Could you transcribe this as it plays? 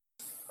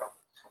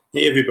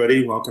Hey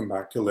everybody, welcome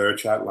back to Lara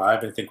Chat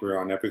Live. I think we're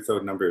on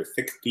episode number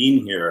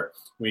 16 here.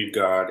 We've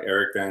got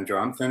Eric Van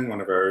Johnson, one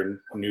of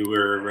our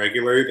newer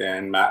regulars,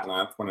 and Matt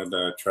Lance, one of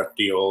the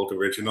trusty old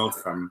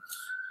originals from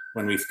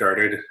when we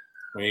started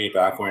way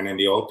back when in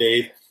the old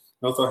days.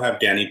 We also have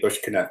Danny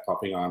Bushkineth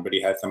popping on, but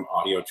he had some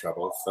audio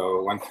trouble.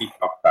 So once he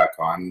pops back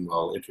on,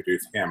 we'll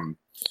introduce him.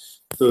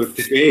 So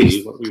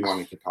today, what we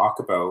wanted to talk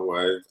about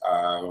was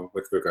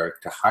with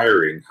regard to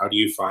hiring. How do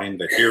you find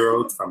the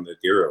heroes from the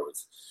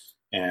zeros?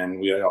 And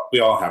we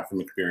all have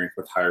some experience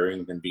with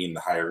hiring and being the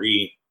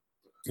hiree.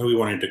 So we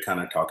wanted to kind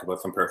of talk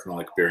about some personal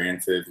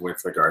experiences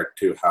with regard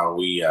to how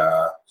we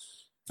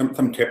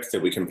some tips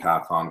that we can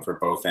pass on for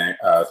both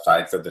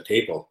sides of the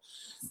table.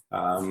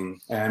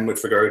 And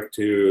with regard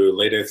to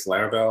latest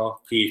Laravel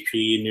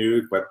PHP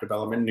news, web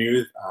development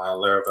news,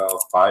 Laravel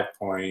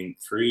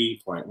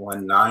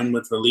 5.3.19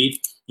 was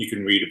released. You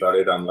can read about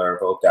it on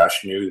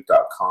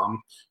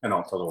laravel-news.com and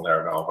also the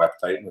Laravel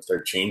website with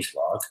their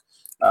changelog.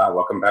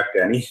 Welcome back,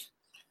 Danny.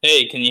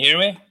 Hey, can you hear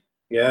me?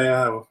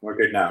 Yeah, we're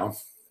good now.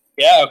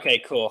 Yeah, okay,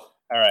 cool.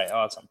 All right,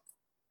 awesome.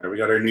 We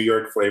got our New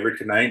York flavor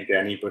tonight,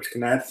 Danny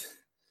Bushkineth.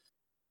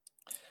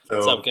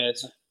 What's up,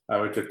 guys?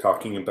 I was just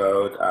talking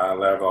about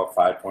Laravel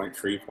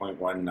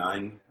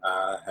 5.3.19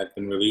 had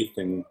been released,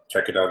 and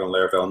check it out on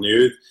Laravel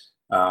News.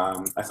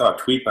 I saw a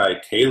tweet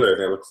by Taylor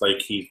that looks like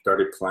he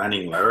started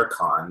planning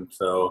Laracon.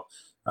 So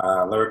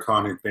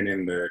Laracon has been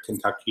in the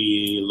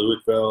Kentucky,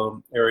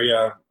 Louisville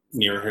area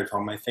near his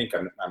home, I think.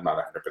 I'm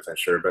not 100%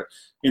 sure, but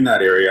in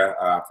that area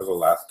for the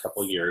last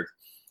couple of years.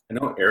 I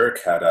know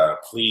Eric had a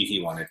plea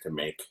he wanted to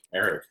make.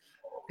 Eric.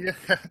 Yeah,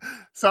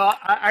 so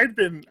I've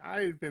been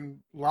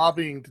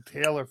lobbying to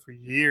Taylor for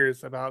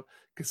years about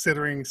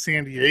considering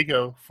San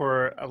Diego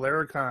for a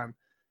Laracon,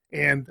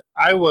 and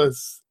I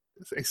was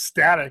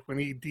ecstatic when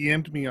he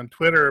DM'd me on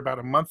Twitter about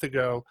a month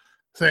ago,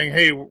 saying,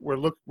 "Hey,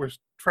 we're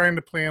trying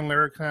to plan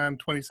Laracon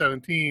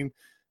 2017,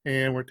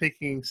 and we're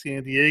taking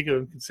San Diego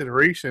in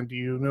consideration. Do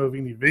you know of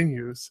any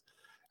venues?"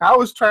 I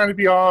was trying to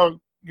be all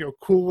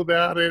cool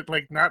about it,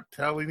 like not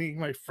telling any of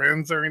my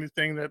friends or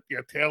anything that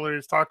Taylor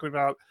is talking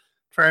about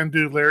trying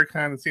to do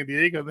Laracon in San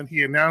Diego. Then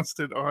he announced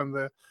it on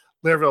the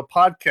Laravel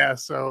podcast.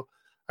 So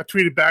I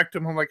tweeted back to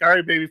him. I'm like, all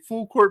right, baby,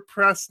 full court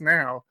press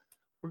now.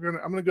 I'm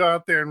gonna go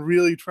out there and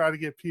really try to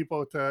get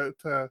people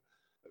to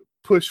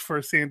push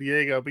for San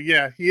Diego. But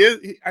yeah,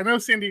 I know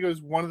San Diego is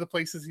one of the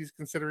places he's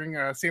considering.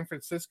 San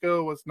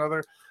Francisco was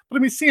another. But I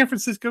mean, San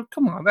Francisco,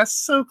 come on, that's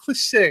so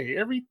cliche.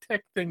 Every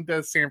tech thing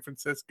does San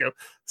Francisco.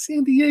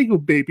 San Diego,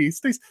 baby. It's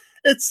the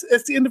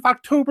end of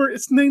October.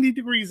 It's 90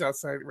 degrees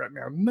outside right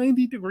now.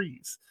 90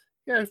 degrees.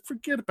 Yeah,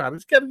 forget about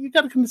it. You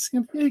got to come to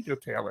San Diego,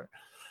 Taylor.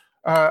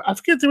 I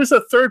forget there was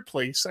a third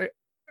place. I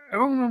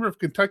don't remember if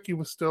he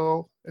was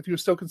still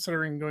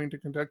considering going to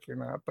Kentucky or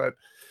not. But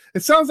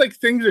it sounds like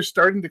things are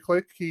starting to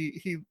click.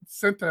 He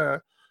sent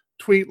a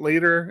tweet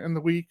later in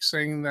the week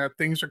saying that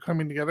things are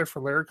coming together for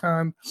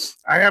Laracon.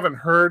 I haven't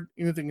heard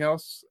anything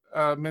else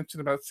mentioned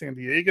about San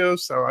Diego,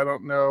 so I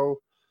don't know.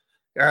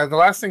 The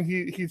last thing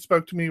he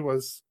spoke to me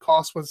was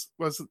cost was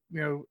a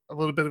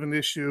little bit of an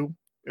issue,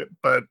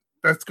 but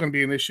that's going to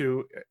be an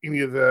issue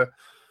any of the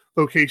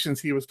locations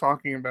he was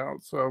talking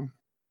about. So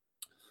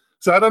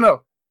I don't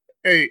know.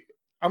 Hey,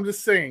 I'm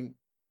just saying,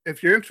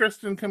 if you're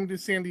interested in coming to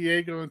San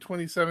Diego in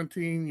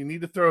 2017, you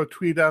need to throw a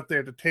tweet out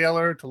there to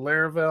Taylor, to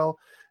Laravel,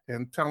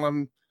 and tell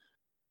them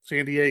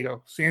San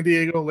Diego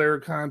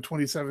Laracon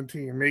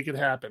 2017. Make it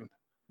happen.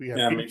 We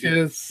have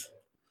beaches.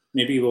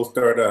 Maybe we'll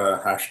start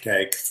a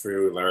hashtag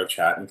through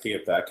LaraChat and see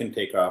if that can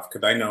take off,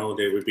 because I know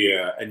there would be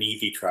an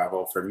easy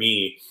travel for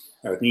me.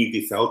 An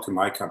easy sell to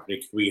my company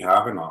because we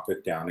have an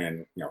office down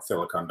in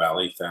Silicon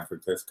Valley, San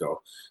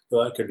Francisco.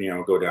 So I could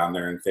go down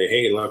there and say,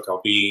 hey, look,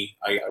 we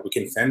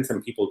can send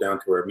some people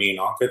down to our main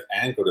office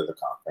and go to the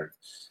conference.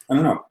 I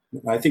don't know.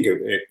 I think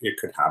it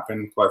could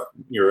happen. Plus,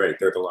 you're right.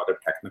 There's a lot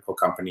of technical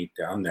companies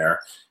down there,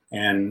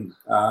 and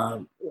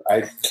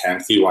I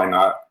can't see why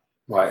not.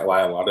 Why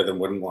a lot of them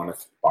wouldn't want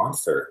to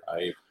sponsor.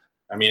 I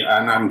mean,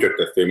 and I'm just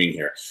assuming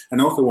here.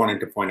 And also wanted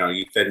to point out,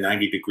 you said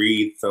 90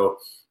 degrees, so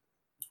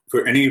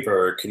for any of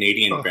our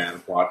Canadian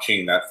fans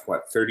watching, that's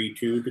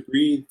 32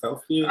 degrees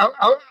Celsius?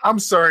 I'm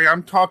sorry,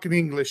 I'm talking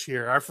English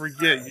here. I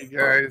forget you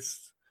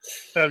guys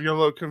have your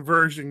little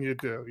conversion you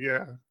do.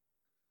 Yeah.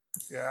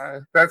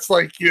 That's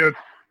like 2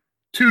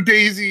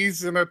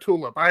 daisies and a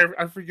tulip.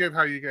 I forget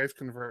how you guys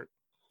convert.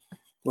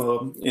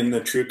 Well, in the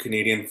true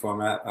Canadian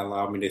format,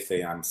 allow me to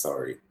say I'm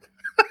sorry.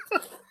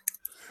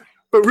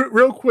 But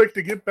real quick,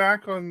 to get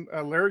back on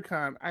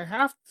Laracon, I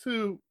have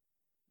to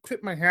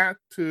tip my hat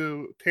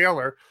to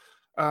Taylor.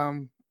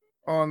 On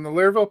the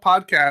Laravel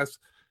podcast,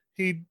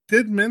 he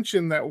did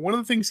mention that one of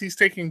the things he's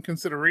taking in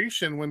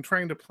consideration when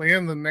trying to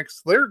plan the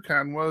next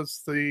Laracon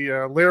was the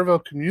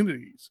Laravel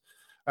communities.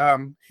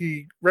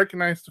 He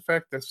recognized the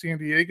fact that San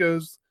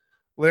Diego's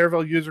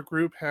Laravel user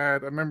group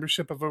had a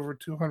membership of over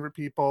 200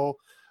 people.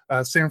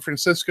 San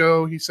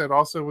Francisco, he said,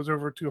 also was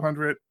over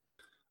 200.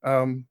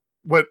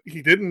 What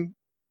he didn't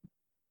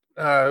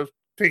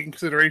take in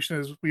consideration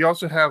is we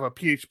also have a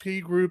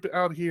PHP group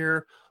out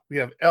here. We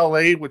have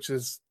LA, which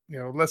is,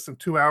 less than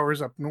 2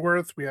 hours up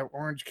north. We have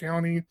Orange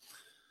County.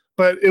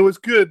 But it was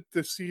good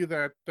to see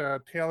that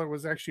Taylor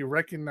was actually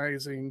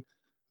recognizing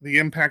the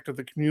impact of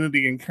the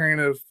community and kind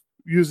of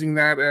using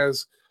that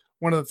as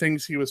one of the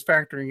things he was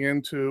factoring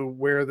into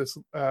where this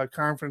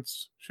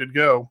conference should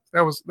go.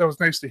 That was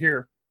nice to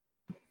hear.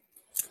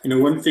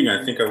 One thing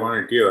I think I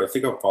want to do, I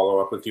think I'll follow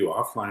up with you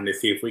offline to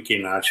see if we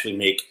can actually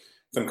make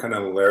some kind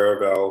of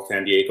Laravel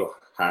San Diego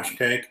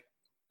hashtag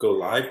go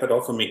live, but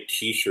also make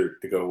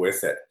t-shirt to go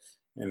with it.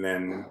 And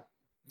then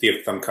see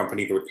if some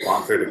company would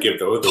sponsor to give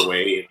those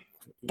away.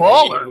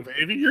 Baller,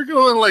 baby. You're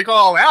going like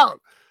all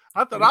out.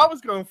 I thought I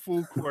was going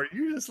full court.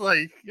 You just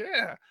like,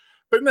 yeah.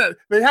 But no,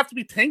 they have to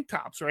be tank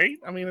tops, right?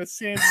 I mean, it's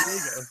San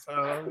Diego.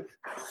 So.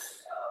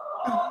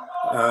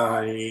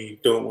 I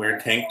don't wear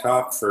tank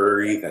top for a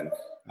reason.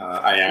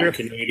 I am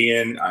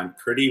Canadian. I'm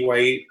pretty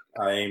white.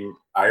 I'm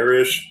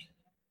Irish.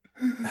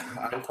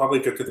 I'm probably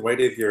just as white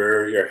as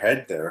your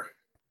head there.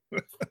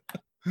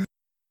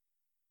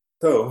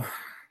 So,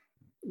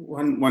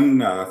 one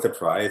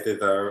surprise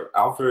is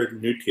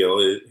Alfred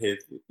Newtiel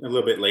is a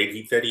little bit late.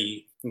 He said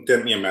he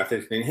sent me a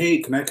message saying, "Hey,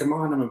 can I come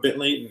on? I'm a bit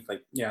late." And it's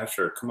like, "Yeah,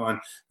 sure, come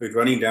on." He's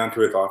running down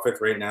to his office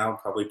right now,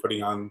 probably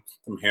putting on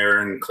some hair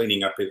and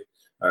cleaning up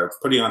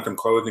putting on some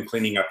clothes and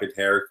cleaning up his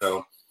hair.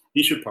 So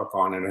he should pop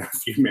on in a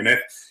few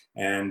minutes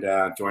and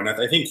join us.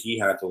 I think he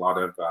has a lot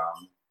of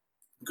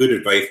good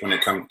advice when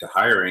it comes to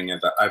hiring,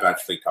 as I've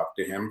actually talked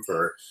to him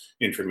for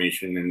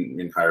information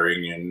in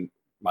hiring in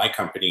my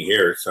company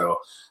here. So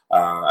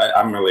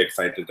I'm really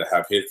excited to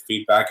have his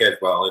feedback as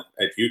well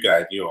as you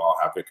guys. You all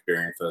have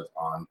experiences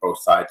on both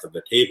sides of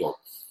the table.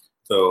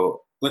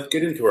 So let's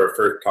get into our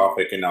first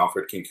topic, and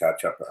Alfred can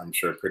catch up, I'm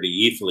sure, pretty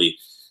easily.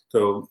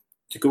 So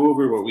to go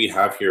over what we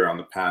have here on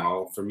the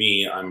panel, for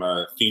me, I'm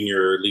a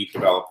senior lead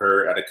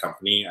developer at a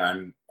company.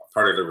 I'm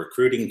part of the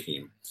recruiting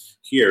team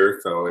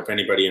here. So if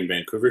anybody in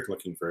Vancouver is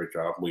looking for a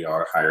job, we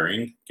are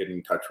hiring. Get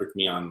in touch with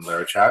me on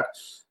LaraChat.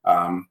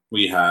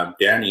 We have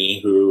Danny,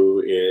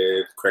 who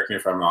is, correct me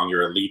if I'm wrong,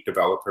 you're a lead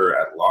developer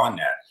at LawNet.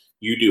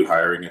 You do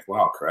hiring as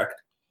well,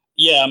 correct?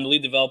 Yeah, I'm a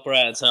lead developer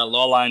at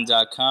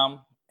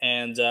lawline.com.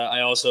 And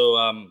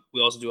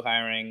we also do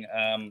hiring.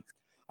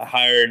 I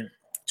hired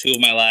 2 of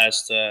my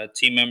last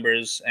team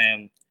members,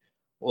 and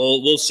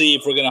we'll see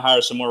if we're going to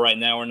hire some more. Right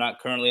now, we're not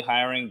currently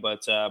hiring,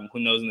 but who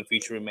knows, in the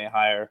future we may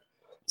hire,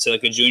 say,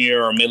 like a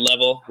junior or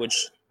mid-level,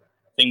 which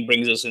I think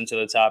brings us into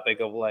the topic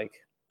of like,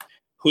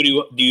 who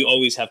do you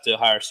always have to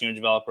hire senior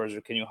developers,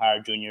 or can you hire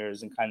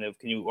juniors, and kind of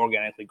can you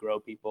organically grow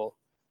people?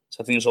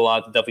 So I think there's a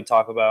lot to definitely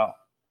talk about.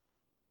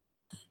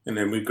 And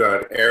then we've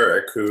got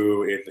Eric,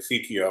 who is the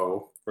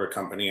CTO for a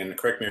company. And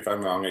correct me if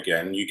I'm wrong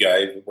again, you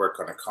guys work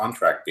on a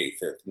contract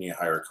basis and you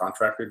hire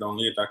contractors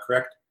only. Is that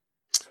correct?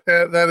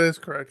 That is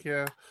correct.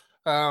 Yeah.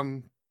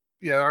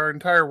 Our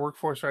entire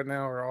workforce right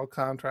now are all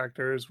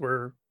contractors.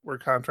 We're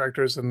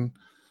contractors, and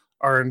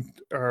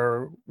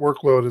our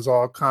workload is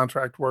all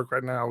contract work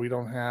right now. We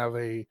don't have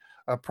a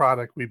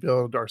product we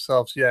build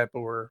ourselves yet,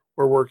 but we're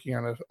working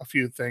on a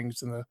few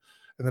things in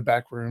the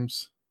back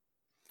rooms.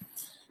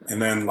 And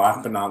then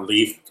last but not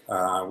least,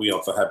 we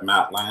also have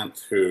Matt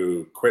Lance,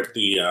 who quit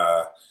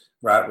the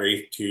rat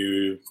race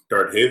to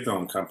start his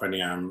own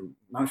company. I'm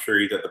not sure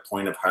he's at the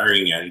point of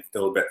hiring yet. He's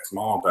still a bit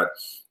small, but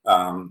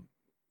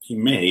he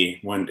may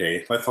one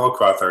day. Let's all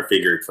cross our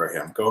fingers for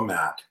him. Go,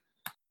 Matt.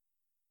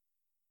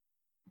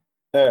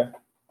 There.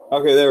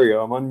 Okay, there we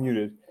go. I'm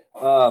unmuted.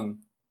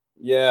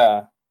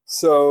 Yeah.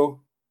 So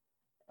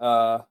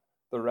the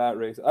rat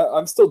race.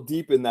 I'm still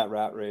deep in that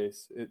rat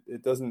race.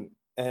 It doesn't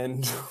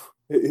end.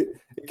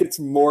 It gets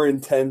more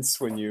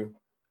intense when you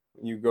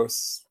go,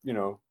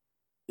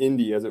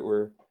 indie, as it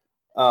were.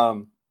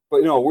 But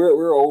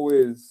we're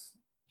always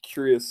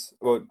curious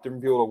about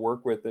different people to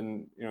work with,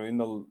 and in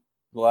the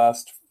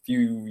last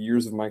few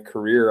years of my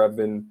career, I've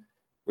been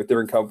with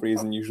different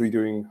companies and usually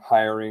doing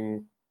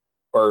hiring,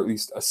 or at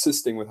least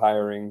assisting with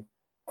hiring,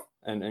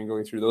 and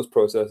going through those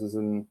processes.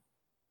 And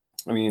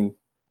I mean,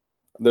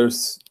 I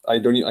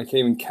can't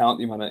even count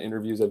the amount of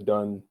interviews I've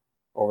done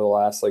over the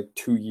last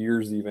 2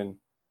 years even.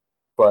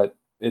 But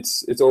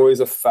it's always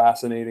a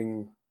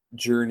fascinating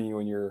journey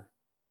when you're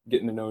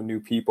getting to know new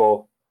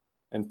people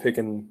and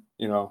picking,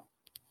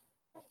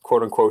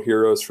 quote unquote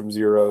heroes from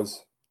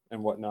zeros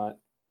and whatnot.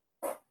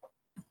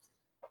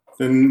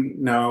 Then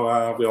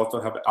now we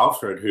also have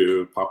Alfred,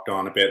 who popped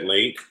on a bit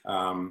late.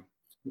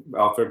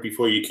 Alfred,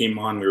 before you came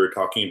on, we were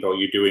talking about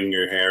you doing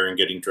your hair and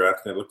getting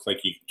dressed, and it looks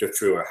like you just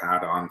threw a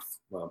hat on.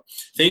 Well,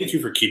 thank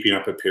you for keeping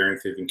up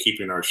appearances and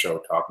keeping our show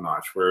top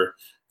notch. We're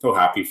so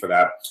happy for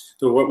that.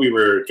 So what we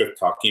were just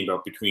talking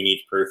about between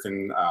each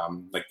person,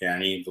 like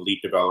Danny, the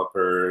lead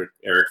developer,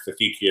 Eric's the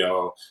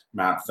CTO,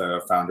 Matt's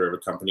the founder of a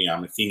company,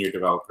 I'm a senior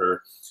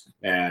developer,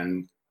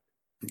 and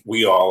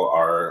we all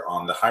are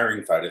on the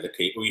hiring side of the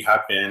table. We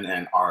have been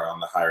and are on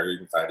the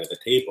hiring side of the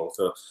table.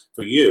 So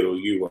for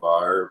you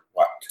are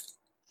what?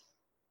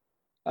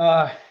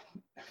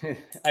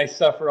 I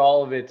suffer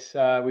all of it.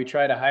 We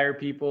try to hire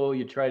people.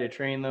 You try to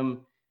train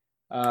them.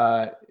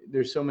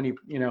 there's so many,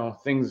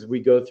 things we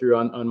go through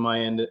on my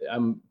end.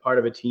 I'm part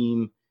of a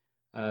team,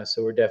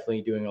 so we're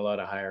definitely doing a lot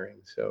of hiring.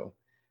 So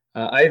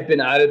I've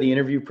been out of the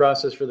interview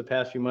process for the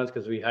past few months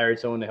because we hired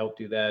someone to help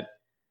do that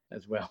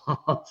as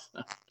well.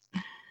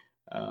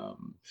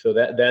 So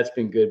that's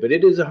been good, but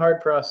it is a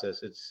hard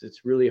process.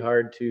 It's really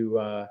hard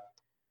to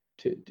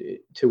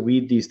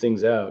weed these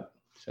things out.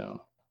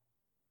 So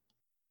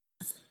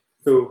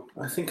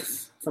I think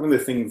some of the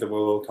things that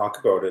we'll talk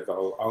about is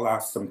I'll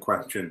ask some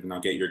questions and I'll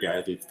get your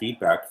guys'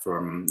 feedback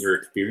from your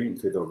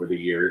experiences over the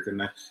years.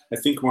 And I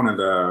think one of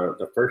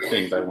the first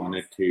things I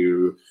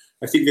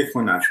think this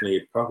one actually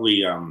is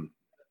probably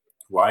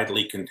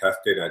widely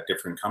contested at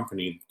different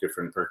companies,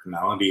 different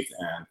personalities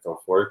and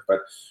so forth. But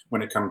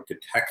when it comes to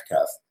tech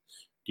tests,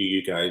 do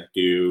you guys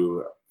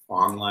do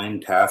online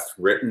tests,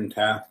 written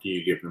tests? Do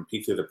you give them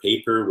pieces of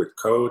paper with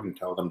code and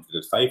tell them to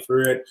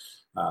decipher it?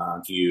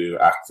 Do you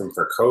ask them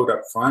for code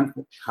up front?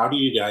 How do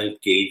you guys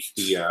gauge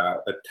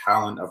the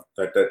talent of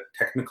the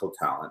technical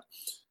talent?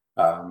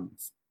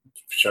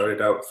 Shout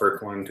it out,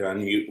 first one to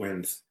unmute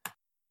wins.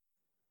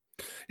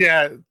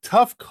 Yeah,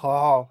 tough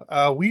call.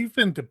 We've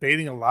been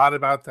debating a lot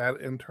about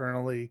that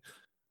internally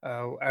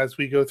as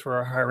we go through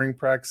our hiring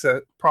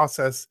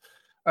process.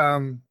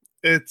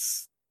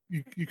 It's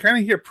you kind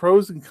of hear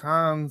pros and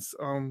cons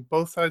on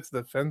both sides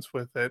of the fence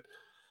with it.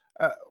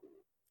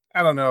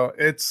 I don't know.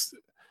 It's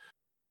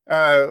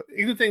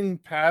anything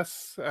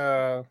past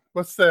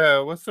what's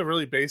the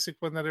really basic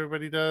one that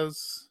everybody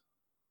does?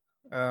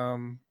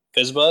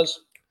 FizzBuzz?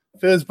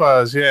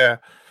 FizzBuzz, yeah.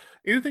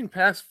 Anything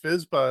past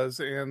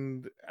FizzBuzz,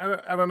 and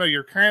I don't know.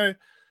 You're kind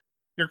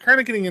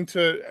of getting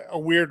into a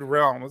weird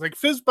realm. It's like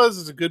FizzBuzz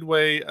is a good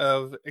way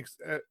of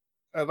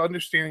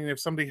understanding if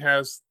somebody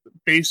has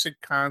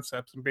basic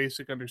concepts and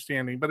basic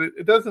understanding, but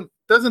it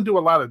doesn't do a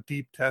lot of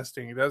deep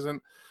testing. It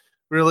doesn't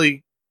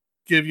really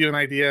give you an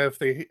idea if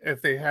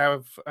they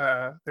have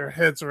their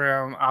heads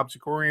around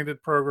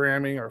object-oriented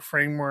programming or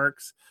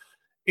frameworks,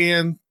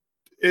 and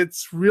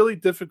it's really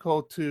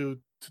difficult to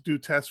do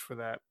tests for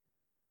that.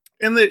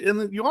 And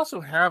you also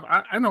have,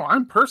 I know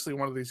I'm personally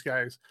one of these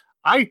guys.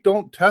 I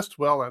don't test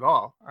well at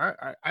all.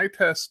 I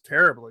test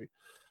terribly.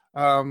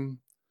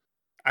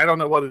 I don't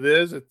know what it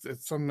is.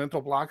 It's some mental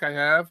block I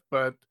have,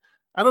 but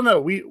I don't know.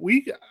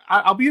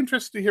 I'll be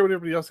interested to hear what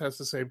everybody else has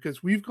to say,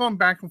 because we've gone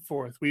back and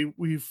forth.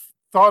 We've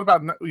thought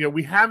about,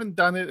 we haven't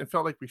done it and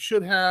felt like we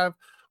should have.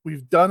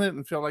 We've done it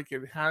and feel like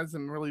it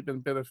hasn't really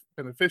been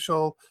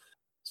beneficial.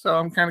 So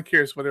I'm kind of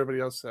curious what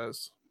everybody else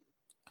says.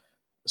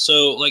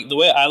 So, like, the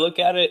way I look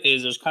at it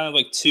is there's kind of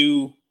like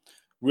two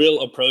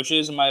real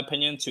approaches, in my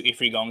opinion, to if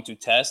you're going to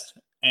test.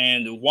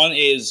 And one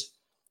is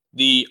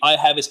I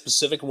have a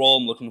specific role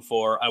I'm looking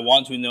for. I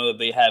want to know that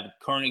they have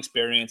current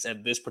experience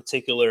at this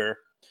particular,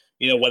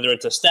 whether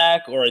it's a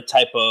stack or a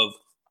type of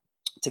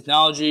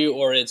technology,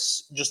 or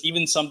it's just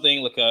even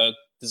something like a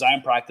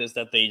design practice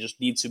that they just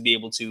need to be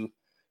able to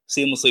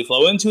seamlessly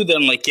flow into.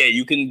 Then, like, yeah,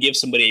 you can give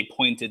somebody a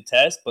pointed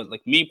test. But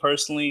like me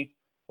personally,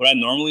 what I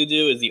normally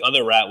do is the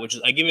other route, which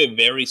is I give a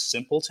very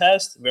simple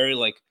test, very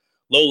like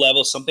low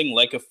level, something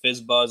like a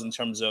FizzBuzz, in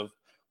terms of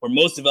where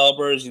most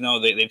developers,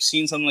 they've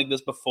seen something like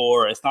this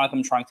before. It's not like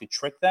I'm trying to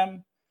trick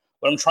them.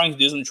 What I'm trying to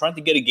do is I'm trying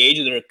to get a gauge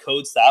of their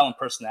code style and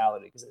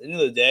personality. Because at the end of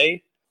the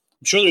day,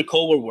 I'm sure their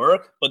code will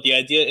work, but the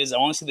idea is I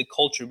want to see the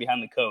culture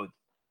behind the code.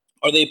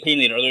 Are they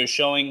opinionated? Are they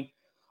showing,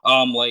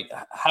 like,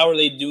 how are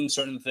they doing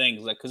certain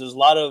things? Like, because there's a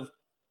lot of,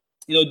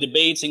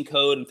 debates in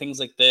code and things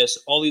like this,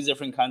 all these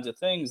different kinds of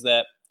things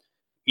that,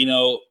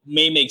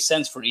 may make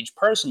sense for each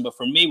person. But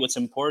for me, what's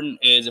important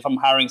is if I'm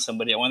hiring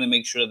somebody, I want to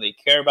make sure that they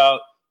care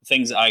about the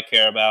things that I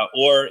care about,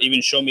 or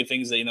even show me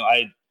things that,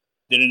 I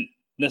didn't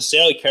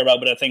necessarily care about,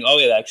 but I think, oh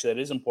yeah, actually that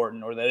is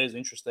important, or that is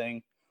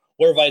interesting,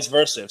 or vice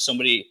versa. If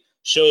somebody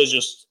shows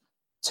just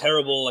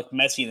terrible, like,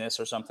 messiness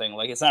or something,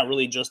 like, it's not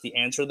really just the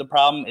answer to the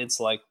problem. It's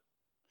like,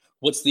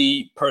 what's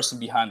the person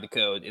behind the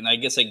code? And I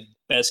guess I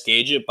best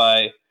gauge it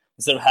by,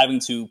 instead of having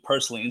to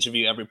personally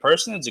interview every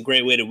person, it's a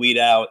great way to weed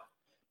out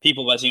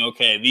people by saying,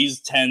 okay,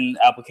 these 10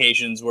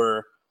 applications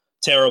were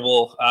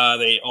terrible.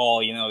 They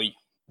all,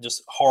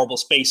 just horrible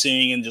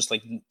spacing and just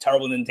like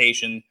terrible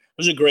indentation.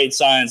 Those are great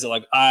signs that,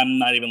 like, I'm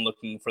not even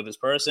looking for this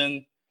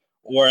person.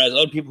 Whereas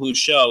other people who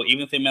show,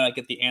 even if they may not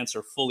get the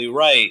answer fully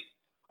right,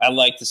 I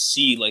like to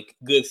see like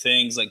good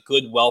things, like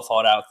good, well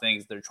thought out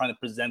things. They're trying to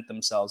present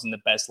themselves in the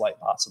best light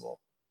possible.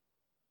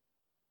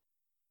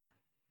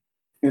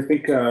 I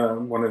think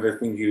one of the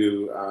things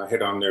you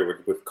hit on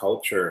there with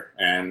culture,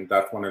 and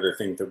that's one of the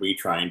things that we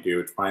try and do,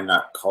 is find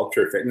that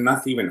culture fit. And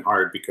that's even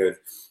hard because,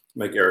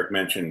 like Eric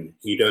mentioned,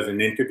 he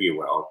doesn't interview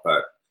well,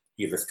 but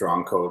he's a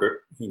strong coder.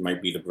 He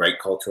might be the right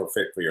cultural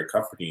fit for your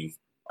company,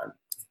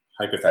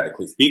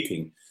 hypothetically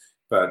speaking.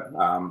 But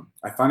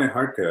I find it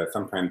hard to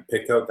sometimes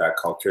pick out that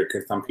culture,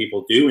 because some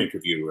people do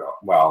interview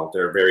well.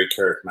 They're very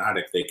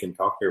charismatic. They can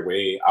talk their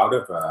way out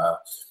of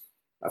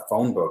a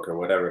phone book or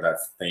whatever that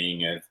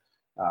thing is.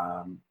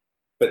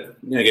 But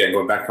again,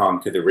 going back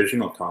on to the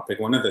original topic,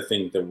 one of the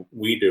things that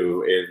we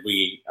do is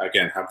we,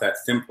 again, have that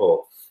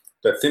simple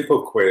the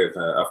simple quiz,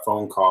 a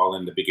phone call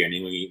in the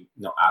beginning, we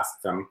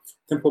ask them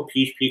simple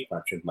PHP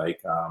questions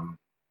like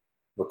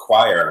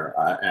require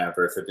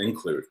versus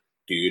include.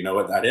 Do you know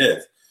what that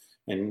is?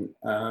 And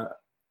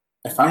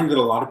I find that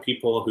a lot of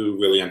people who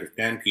really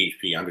understand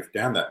PHP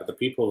understand that, but the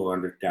people who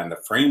understand the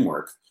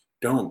frameworks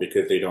don't,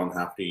 because they don't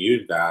have to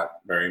use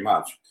that very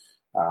much.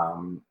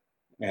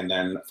 And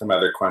then some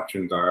other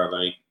questions are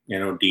like,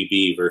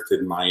 DB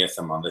versus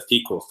MySQL on the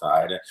SQL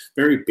side.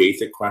 Very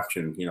basic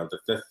questions,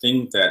 the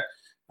things that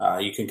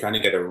you can kind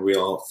of get a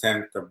real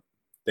sense of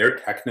their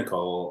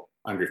technical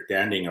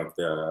understanding of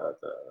the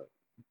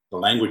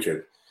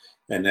languages.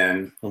 And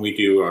then when we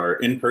do our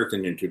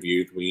in-person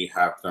interviews, we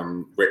have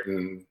them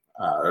written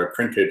or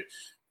printed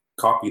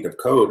copies of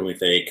code, and we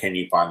say, can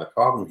you find the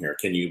problem here?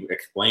 Can you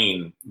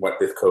explain what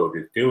this code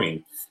is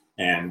doing?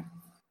 And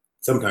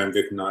sometimes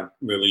it's not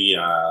really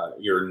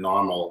your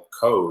normal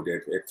code.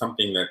 It's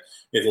something that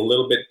is a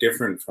little bit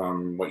different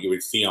from what you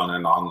would see on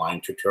an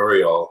online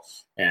tutorial.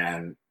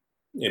 And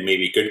it may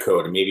be good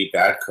code, it may be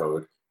bad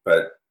code,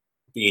 but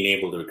being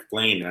able to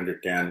explain and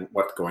understand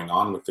what's going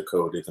on with the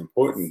code is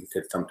important,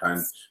 because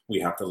sometimes we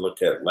have to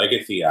look at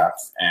legacy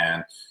apps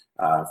and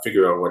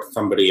figure out what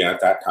somebody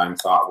at that time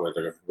thought was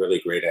a really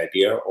great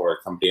idea, or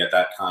somebody at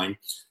that time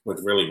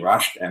was really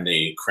rushed and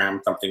they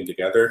crammed something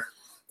together.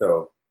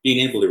 So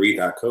being able to read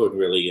that code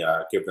really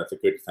gives us a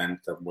good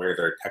sense of where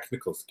their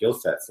technical skill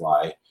sets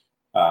lie.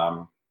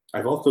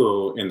 I've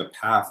also in the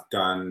past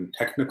done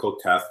technical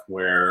tests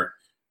where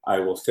I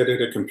will sit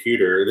at a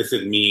computer. This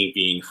is me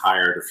being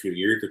hired a few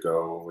years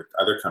ago with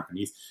other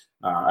companies.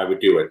 I would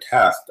do a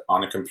test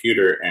on a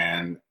computer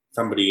and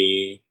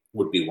somebody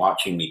would be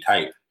watching me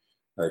type,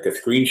 like a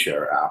screen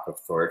share app of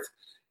sorts.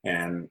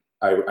 And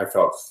I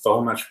felt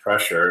so much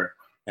pressure,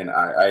 and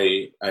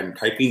I'm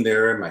typing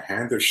there and my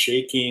hands are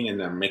shaking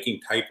and I'm making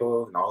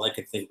typos, and all I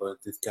can think about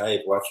is this guy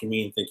is watching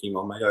me and thinking,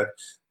 oh my God,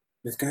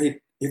 this guy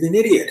is an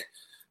idiot.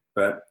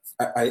 But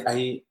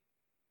I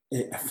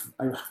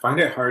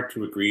find it hard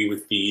to agree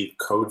with the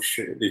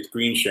the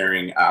screen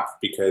sharing apps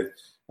because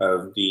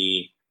of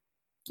the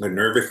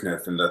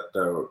nervousness and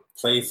the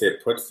place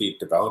it puts the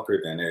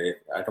developers in.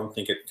 I don't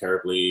think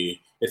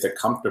it's a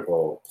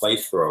comfortable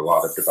place for a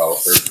lot of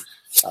developers.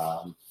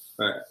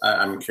 But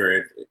I'm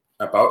curious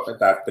about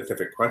that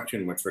specific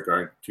question with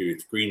regard to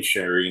screen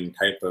sharing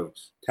type of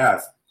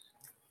test.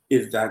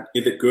 Is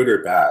it good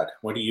or bad?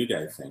 What do you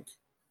guys think?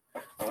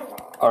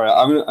 All right,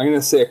 I'm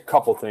gonna say a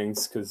couple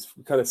things because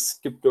we kind of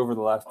skipped over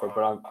the last part,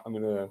 but I'm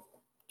gonna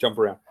jump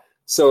around.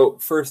 So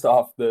first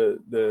off,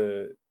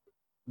 the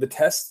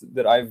test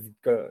that I've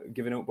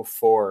given out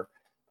before,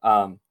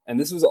 and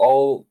this was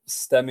all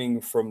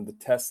stemming from the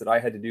test that I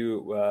had to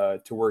do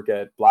to work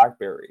at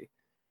BlackBerry,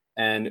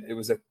 and it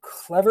was a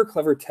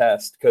clever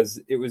test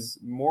because it was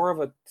more of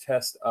a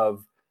test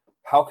of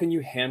how can you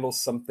handle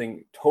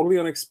something totally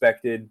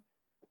unexpected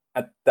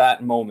at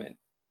that moment.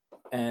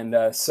 And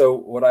so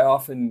what I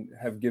often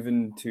have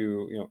given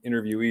to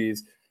interviewees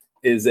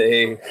is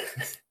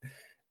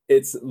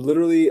it's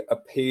literally a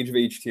page of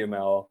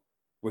HTML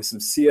with some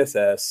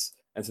CSS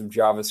and some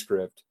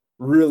JavaScript,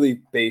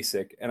 really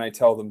basic, and I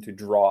tell them to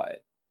draw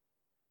it.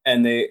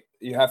 And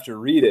you have to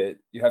read it,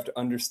 you have to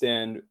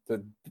understand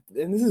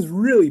and this is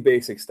really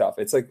basic stuff.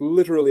 It's like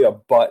literally a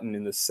button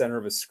in the center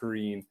of a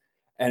screen.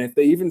 And if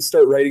they even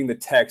start writing the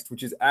text,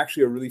 which is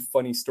actually a really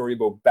funny story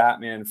about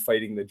Batman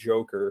fighting the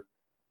Joker,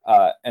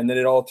 and then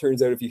it all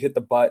turns out if you hit the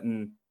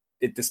button,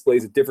 it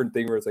displays a different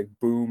thing where it's like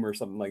boom or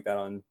something like that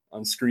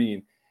on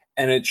screen.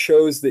 And it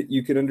shows that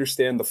you can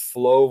understand the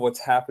flow of what's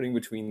happening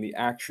between the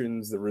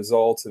actions, the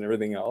results, and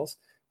everything else.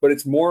 But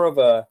it's more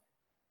of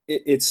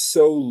it's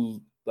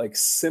so like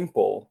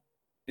simple.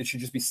 It should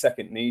just be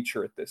second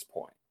nature at this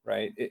point,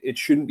 right? It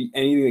shouldn't be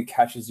anything that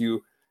catches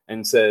you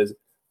and says,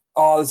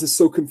 oh, this is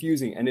so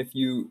confusing. And if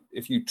you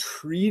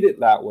treat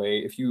it that way,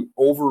 if you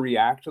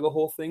overreact to the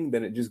whole thing,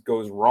 then it just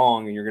goes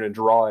wrong and you're going to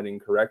draw it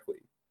incorrectly.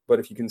 But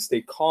if you can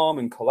stay calm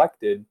and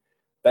collected,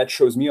 that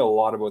shows me a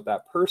lot about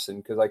that person,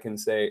 because I can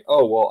say,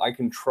 oh, well, I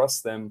can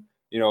trust them,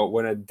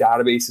 when a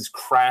database is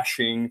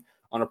crashing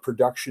on a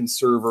production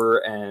server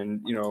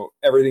and,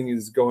 everything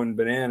is going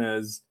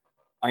bananas,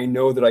 I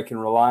know that I can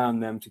rely on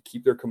them to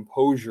keep their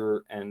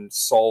composure and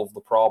solve the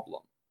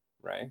problem,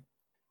 right?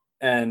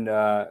 And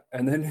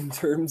then in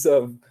terms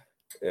of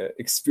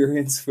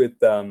experience with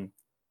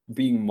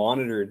being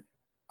monitored,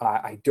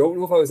 I don't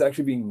know if I was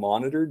actually being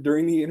monitored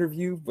during the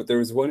interview, but there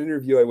was one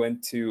interview I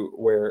went to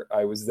where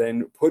I was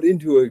then put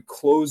into a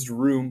closed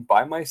room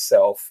by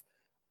myself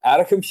at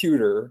a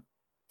computer,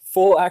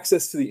 full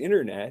access to the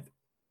internet,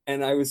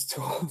 and I was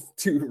told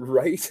to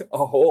write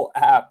a whole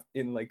app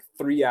in like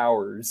 3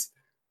 hours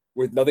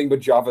with nothing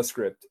but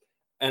JavaScript.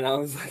 And I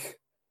was like...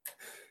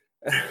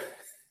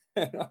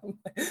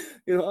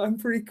 And I'm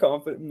pretty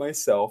confident in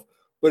myself,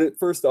 but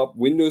first off,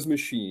 Windows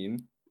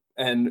machine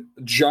and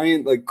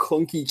giant like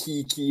clunky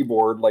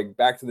keyboard, like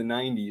back to the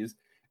 90s.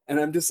 And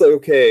I'm just like,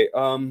 okay,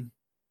 all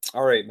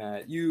right,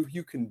 Matt, you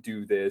can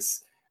do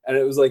this. And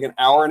it was like an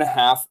hour and a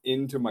half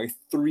into my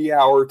 3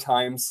 hour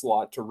time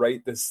slot to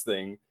write this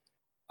thing.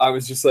 I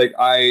was just like,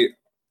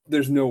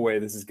 there's no way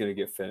this is going to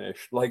get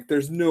finished. Like,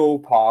 there's no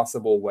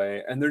possible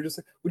way. And they're just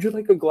like, would you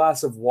like a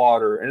glass of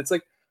water? And it's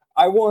like,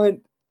 I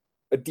want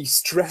a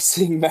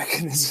de-stressing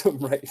mechanism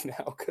right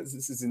now because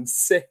this is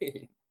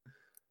insane.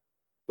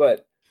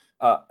 But,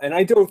 and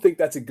I don't think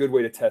that's a good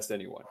way to test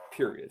anyone,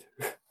 period.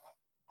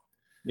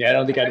 Yeah, I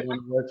don't think I'd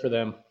want to work for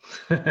them.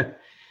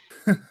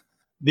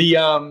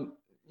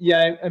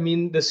 Yeah, I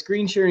mean, the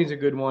screen sharing is a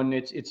good one.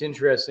 It's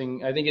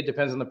interesting. I think it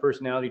depends on the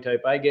personality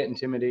type. I get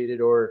intimidated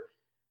or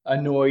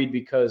annoyed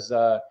because,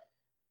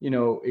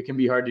 it can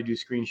be hard to do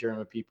screen sharing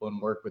with people and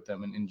work with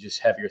them and just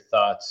have your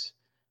thoughts.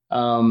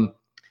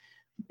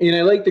 And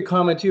I like the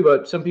comment too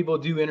about some people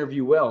do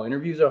interview well.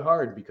 Interviews are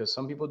hard because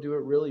some people do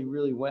it really,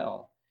 really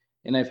well.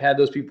 And I've had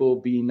those people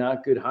be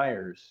not good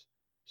hires.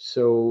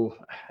 So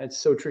it's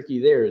so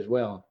tricky there as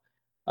well.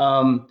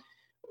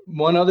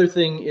 One other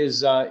thing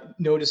is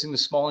noticing the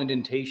small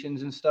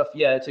indentations and stuff.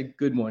 Yeah, it's a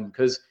good one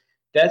because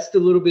that's the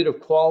little bit of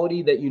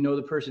quality that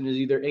the person is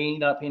either A,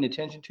 not paying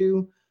attention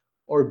to,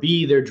 or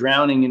B, they're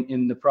drowning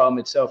in the problem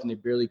itself and they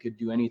barely could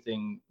do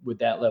anything with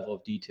that level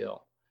of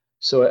detail.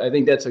 So I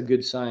think that's a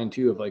good sign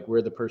too of like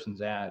where the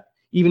person's at,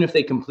 even if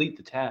they complete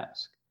the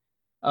task.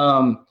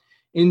 One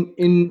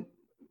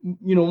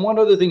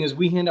other thing is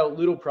we hand out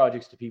little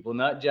projects to people,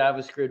 not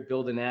JavaScript,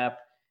 build an app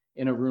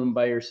in a room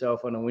by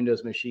yourself on a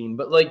Windows machine,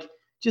 but like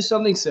just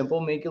something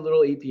simple, make a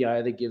little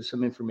API that gives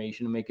some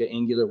information and make an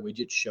Angular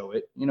widget, show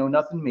it,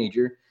 nothing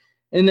major.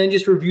 And then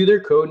just review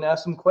their code and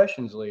ask them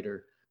questions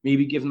later.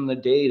 Maybe give them the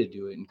day to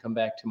do it and come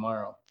back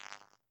tomorrow.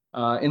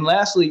 And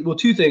lastly,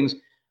 two things.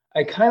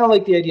 I kind of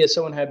like the idea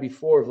someone had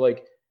before of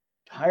like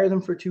hire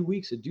them for 2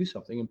 weeks to do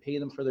something and pay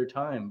them for their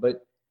time,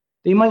 but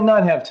they might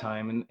not have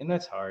time and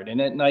that's hard.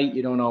 And at night,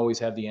 you don't always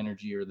have the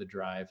energy or the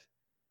drive.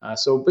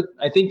 But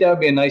I think that would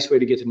be a nice way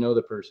to get to know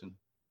the person.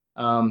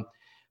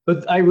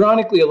 But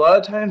ironically, a lot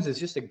of times it's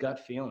just a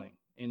gut feeling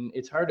and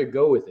it's hard to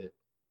go with it.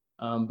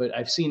 But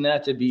I've seen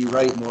that to be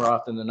right more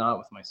often than not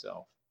with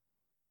myself.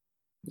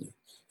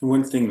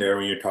 One thing there,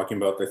 when you're talking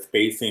about the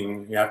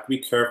spacing, you have to be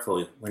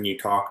careful when you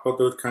talk about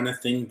those kind of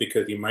things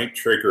because you might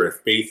trigger a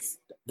space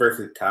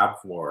versus tab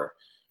war.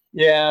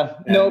 Yeah,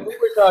 no, but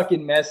we're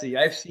talking messy.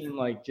 I've seen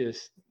like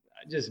just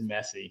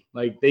messy.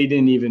 Like they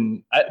didn't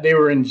even, they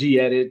were in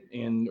gedit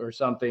or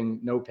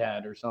something,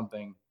 Notepad or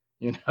something,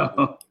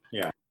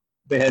 Yeah.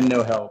 They had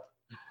no help.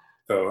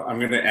 So I'm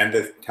going to end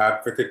this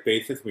tab versus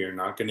spaces. We are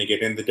not going to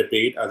get into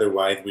debate.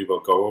 Otherwise, we will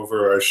go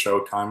over our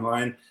show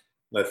timeline.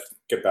 Let's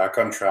get back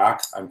on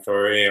track. I'm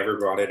sorry I ever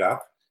brought it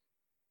up.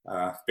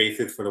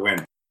 Spaces for the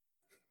win.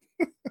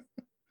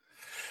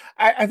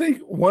 I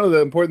think one of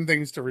the important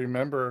things to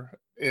remember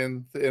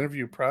in the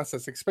interview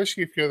process,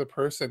 especially if you're the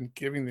person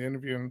giving the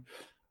interview, and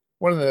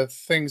one of the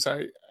things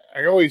I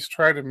always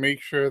try to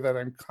make sure that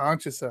I'm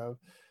conscious of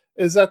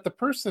is that the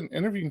person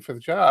interviewing for the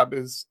job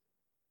is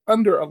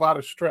under a lot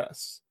of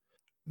stress.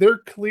 They're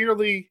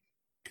clearly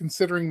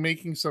considering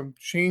making some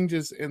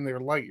changes in their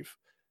life.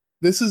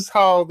 This is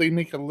how they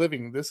make a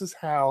living. This is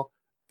how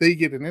they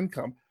get an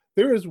income.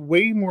 There is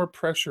way more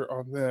pressure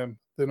on them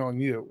than on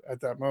you at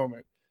that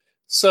moment.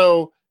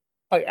 So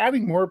by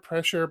adding more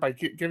pressure, by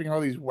giving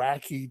all these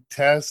wacky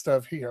tests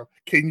of,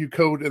 can you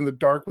code in the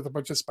dark with a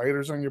bunch of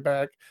spiders on your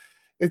back?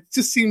 It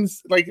just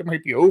seems like it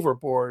might be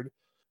overboard.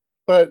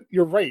 But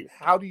you're right.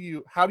 How do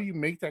you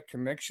make that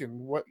connection?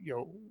 What,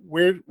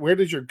 where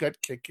does your gut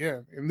kick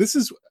in? And this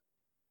is,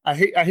 I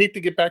hate to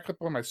get back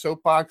up on my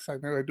soapbox. I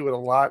know I do it a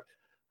lot.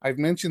 I've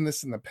mentioned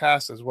this in the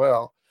past as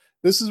well.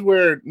 This is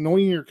where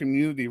knowing your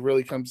community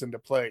really comes into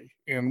play.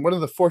 And one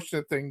of the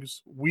fortunate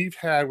things we've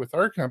had with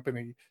our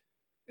company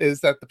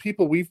is that the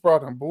people we've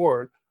brought on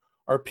board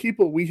are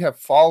people we have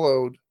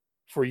followed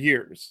for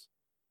years.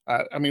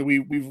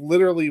 We've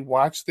literally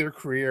watched their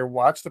career,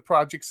 watched the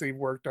projects they've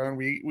worked on.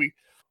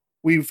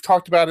 We've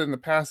talked about it in the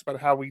past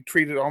about how we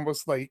treat it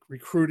almost like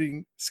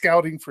recruiting,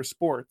 scouting for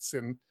sports.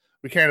 And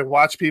we kind of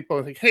watch people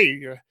and think,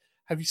 hey,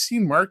 have you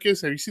seen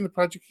Marcus? Have you seen the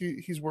project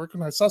he's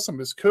working on? I saw some of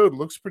his code. It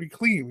looks pretty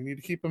clean. We need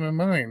to keep him in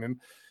mind.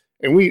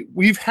 And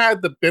we've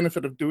had the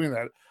benefit of doing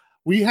that.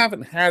 We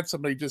haven't had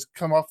somebody just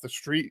come off the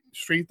street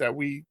that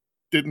we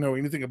didn't know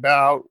anything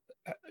about,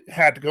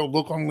 had to go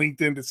look on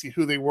LinkedIn to see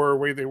who they were,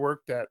 where they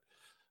worked at.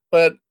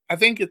 But I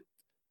think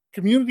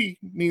community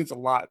means a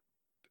lot.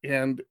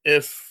 And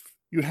if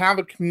you have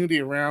a community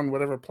around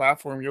whatever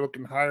platform you're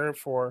looking to hire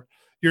for,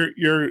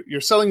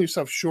 you're selling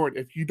yourself short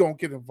if you don't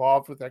get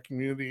involved with that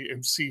community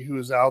and see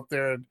who's out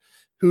there and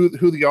who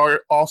the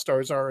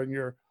all-stars are in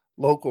your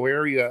local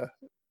area,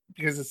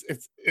 because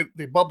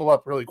they bubble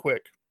up really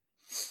quick.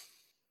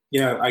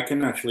 Yeah, I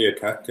can actually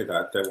attest to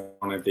that. That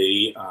one of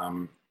the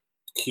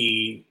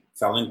key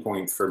selling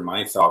points for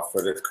myself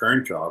for this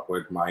current job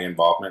was my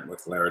involvement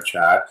with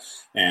LaraChat.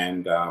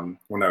 And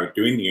when I was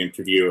doing the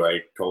interview,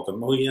 I told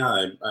them,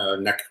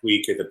 next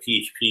week is a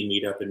PHP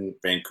meetup in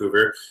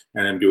Vancouver,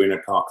 and I'm doing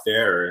a talk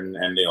there. And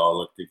they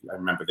all I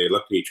remember they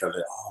looked at each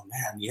other, oh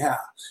man, yeah,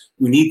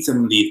 we need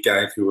some of these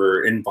guys who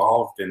are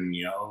involved and,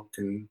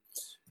 can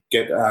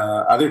get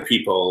other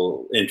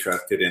people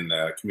interested in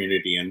the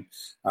community. And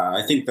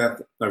I think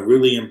that's a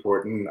really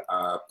important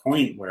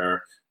point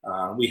where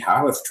we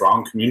have a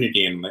strong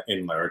community in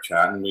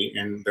Larachat,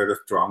 and there's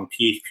a strong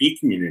PHP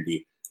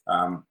community.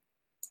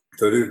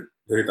 So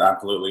there's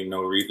absolutely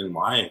no reason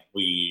why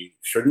we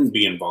shouldn't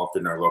be involved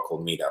in our local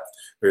meetup.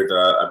 There's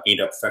a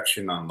meetup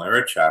section on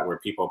Larachat where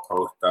people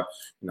post up,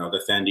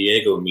 the San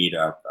Diego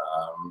meetup,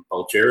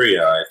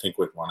 Bulgaria, I think,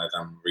 was one of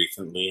them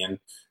recently, and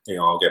they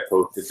all get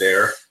posted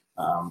there.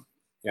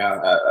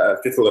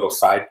 Just a little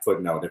side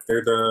footnote: if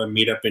there's a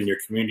meetup in your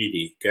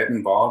community, get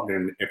involved,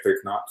 and if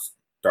there's not,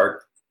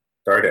 start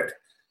it.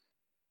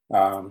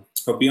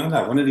 But beyond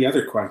that, one of the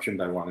other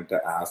questions I wanted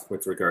to ask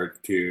with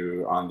regard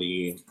to on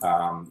the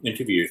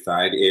interview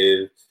side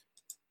is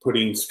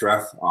putting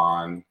stress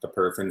on the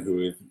person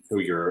who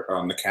you're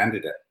on the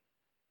candidate.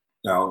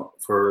 Now,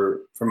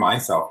 for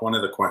myself, one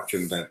of the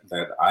questions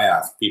that I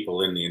ask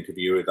people in the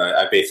interview is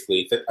I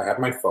basically I have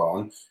my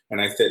phone and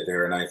I sit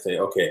there and I say,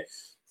 okay,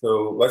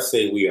 so let's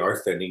say we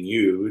are sending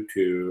you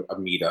to a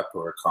meetup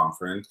or a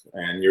conference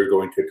and you're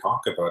going to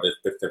talk about a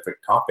specific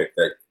topic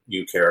that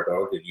you care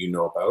about, that you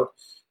know about.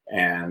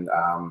 And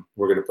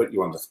we're going to put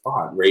you on the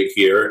spot right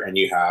here, and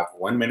you have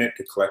 1 minute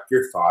to collect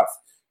your thoughts,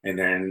 and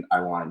then I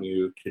want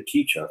you to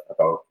teach us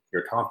about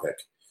your topic.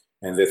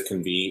 And this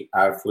can be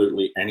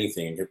absolutely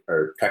anything,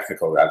 or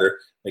technical rather.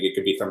 Like, it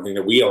could be something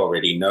that we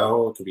already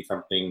know. It could be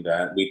something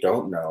that we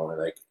don't know.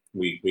 Like,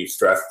 we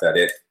stress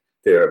that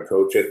to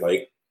approach it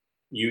like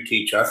you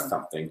teach us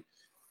something.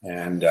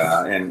 And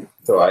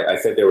so I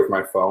sit there with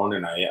my phone,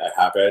 and I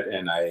have it,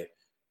 and I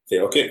say,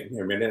 okay,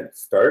 your minute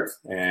starts,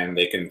 and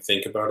they can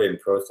think about it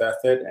and process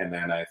it, and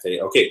then I say,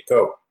 okay,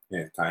 go,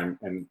 and it's time,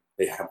 and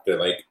they have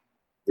to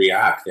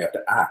react, they have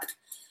to act.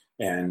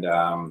 And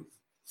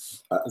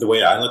the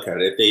way I look at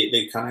it,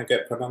 they kind of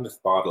get put on the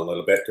spot a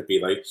little bit to be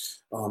like,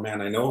 oh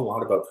man, I know a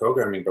lot about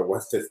programming, but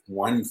what's this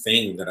one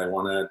thing that I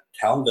want to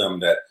tell them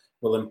that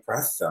will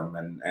impress them?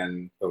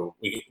 And so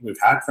we've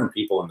had some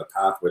people in the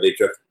past where they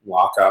just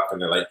walk up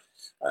and they're like,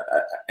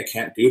 I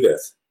can't do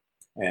this.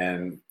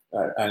 And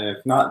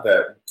it's not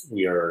that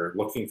we are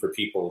looking for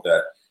people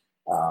that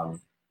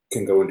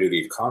can go and do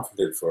these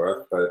conferences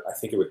for us, but I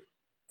think it was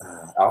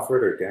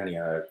Alfred or Danny,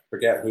 I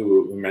forget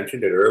who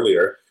mentioned it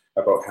earlier,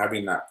 about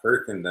having that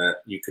person that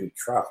you can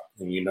trust,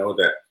 and you know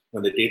that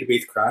when the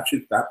database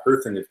crashes, that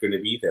person is going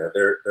to be there.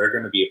 They're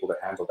going to be able to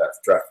handle that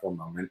stressful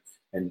moment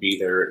and be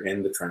there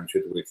in the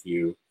trenches with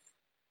you,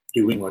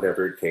 doing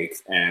whatever it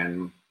takes,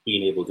 and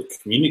being able to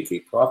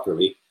communicate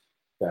properly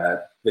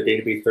that the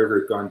database server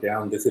has gone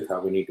down. This is how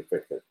we need to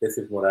fix it. This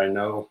is what I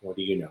know. What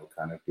do you know?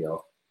 Kind of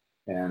deal.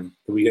 And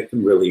so we get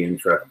some really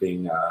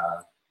interesting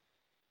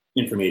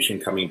information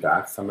coming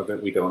back. Some of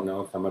it we don't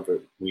know. Some of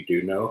it we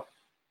do know.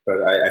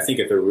 But I think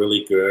it's a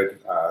really good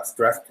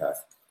stress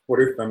test. What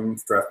are some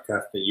stress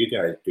tests that you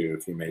guys do,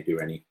 if you may do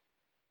any?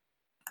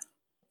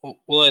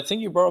 Well, I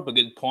think you brought up a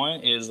good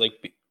point. Is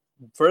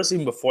first,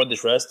 even before the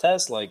stress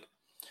test,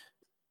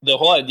 the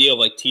whole idea of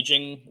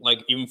teaching,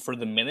 even for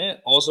the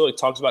minute, also it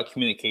talks about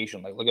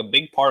communication. Like a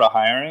big part of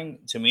hiring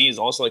to me is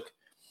also you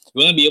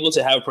want to be able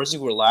to have a person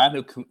who relies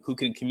who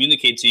can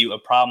communicate to you a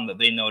problem that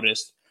they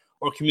noticed,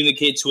 or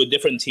communicate to a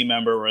different team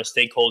member or a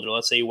stakeholder.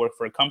 Let's say you work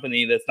for a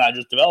company that's not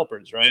just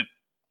developers, right?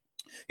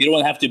 You don't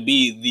want to have to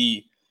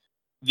be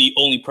the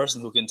only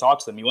person who can talk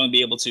to them. You want to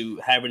be able to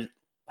have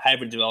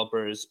hybrid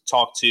developers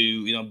talk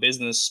to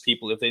business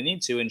people if they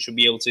need to, and should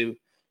be able to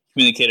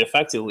communicate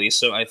effectively.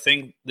 So I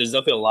think there's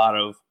definitely a lot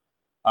of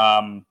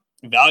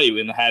value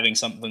in having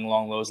something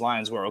along those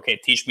lines where, okay,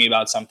 teach me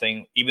about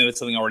something, even if it's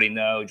something I already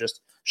know, just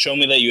show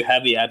me that you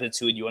have the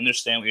aptitude, you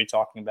understand what you're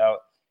talking about,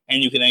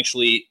 and you can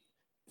actually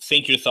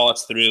think your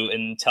thoughts through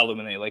and tell them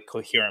in a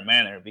coherent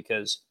manner.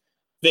 Because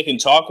they can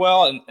talk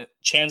well, and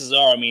chances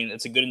are,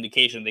 it's a good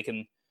indication they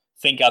can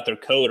think out their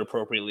code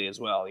appropriately as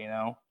well,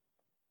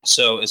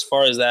 So as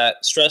far as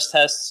that, stress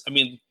tests,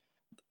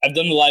 I've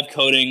done the live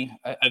coding.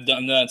 I've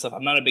done that stuff.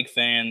 I'm not a big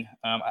fan.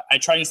 I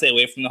try and stay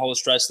away from the whole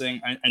stress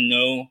thing. I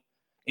know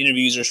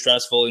interviews are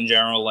stressful in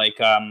general,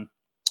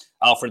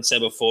 Alfred said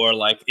before.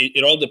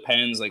 It all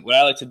depends. What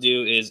I like to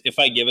do is, if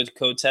I give a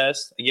code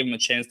test, I give them a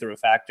chance to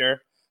refactor.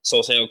 So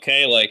I'll say,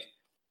 okay,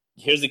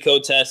 here's the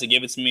code test. They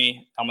give it to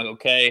me. I'm like,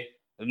 okay.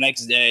 The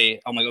next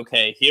day, I'm like,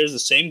 okay, here's the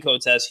same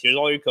code test. Here's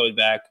all your code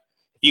back.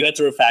 You had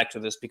to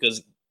refactor this,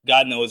 because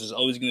God knows there's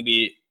always going to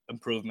be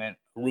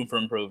room for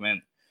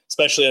improvement,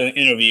 especially in an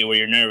interview where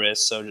you're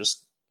nervous. So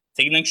just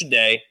take an extra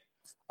day,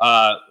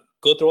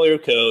 go through all your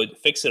code,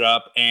 fix it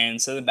up, and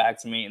send it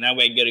back to me. And that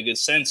way I get a good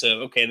sense of,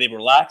 okay, they've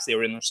relaxed, they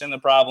understand the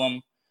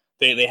problem,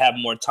 they have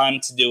more time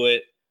to do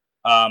it.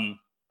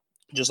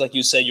 Just like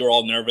you said, you're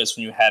all nervous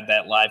when you had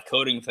that live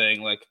coding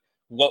thing.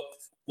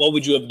 What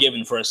would you have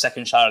given for a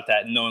second shot at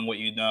that, knowing what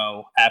you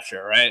know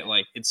after, right?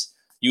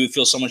 You would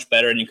feel so much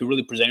better, and you could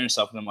really present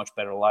yourself in a much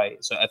better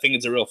light. So I think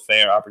it's a real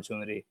fair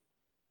opportunity.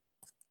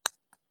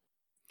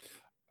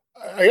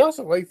 I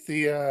also like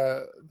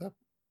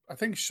I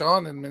think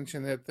Sean had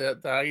mentioned that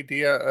the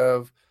idea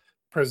of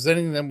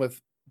presenting them with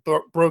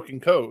broken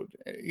code.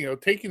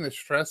 Taking the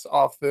stress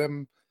off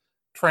them,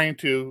 trying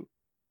to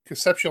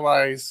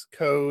conceptualize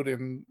code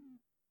and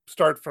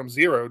start from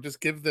zero.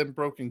 Just give them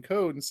broken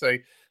code and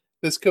say,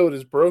 this code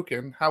is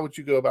broken. How would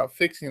you go about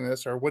fixing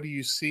this? Or what do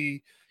you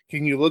see?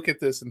 Can you look at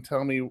this and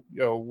tell me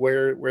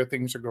where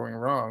things are going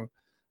wrong?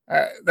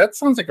 That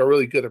sounds like a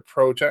really good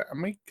approach. I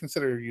might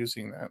consider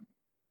using that.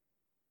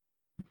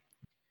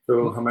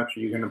 So how much are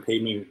you going to pay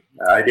me?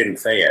 I didn't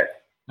say it.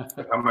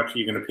 How much are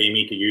you going to pay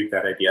me to use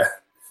that idea?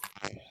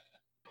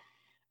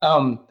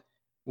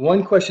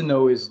 One question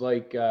though is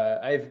like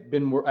I've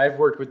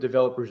worked with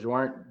developers who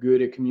aren't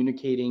good at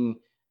communicating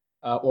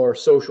or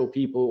social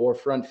people or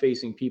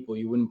front-facing people.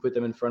 You wouldn't put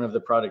them in front of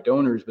the product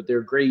owners, but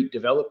they're great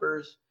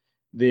developers.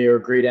 They're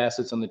great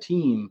assets on the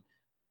team.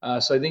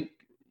 So I think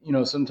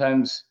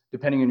sometimes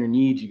depending on your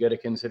needs, you got to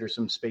consider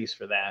some space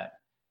for that.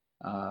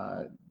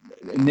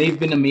 And they've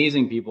been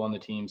amazing people on the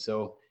team.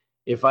 So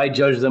if I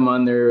judge them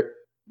on their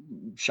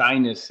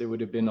shyness, it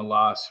would have been a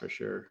loss for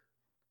sure.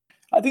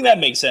 I think that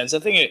makes sense. I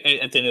think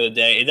at the end of the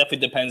day, it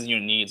definitely depends on your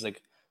needs.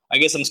 Like, I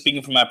guess I'm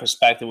speaking from my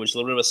perspective, which is a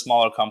little bit of a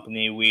smaller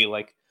company. We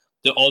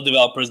all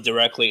developers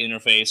directly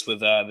interface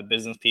with the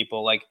business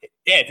people. Like,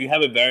 yeah, if you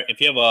have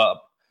a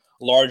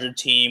larger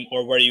team,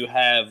 or where you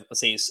have, let's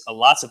say,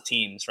 lots of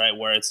teams, right,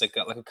 where it's like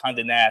a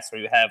Condé Nast,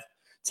 where you have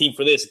a team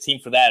for this, a team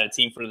for that, a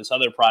team for this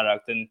other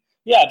product, and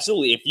yeah,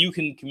 absolutely. If you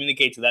can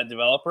communicate to that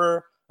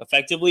developer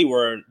effectively,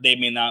 where they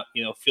may not,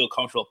 feel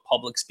comfortable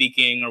public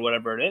speaking or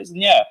whatever it is,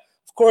 and yeah,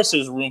 of course,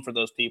 there's room for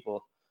those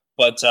people.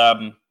 But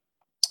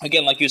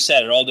again, like you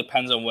said, it all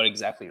depends on what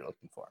exactly you're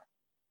looking for.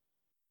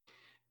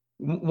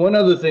 One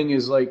other thing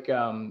is like,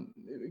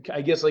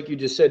 I guess like you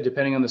just said,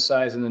 depending on the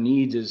size and the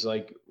needs, is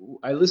like,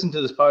 I listened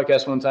to this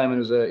podcast one time and it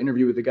was an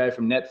interview with a guy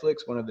from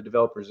Netflix, one of the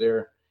developers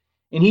there.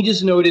 And he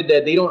just noted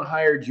that they don't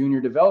hire junior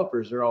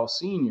developers. They're all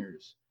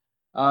seniors.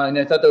 And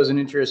I thought that was an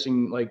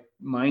interesting like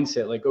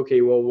mindset. Like,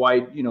 okay, well,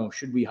 why,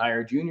 should we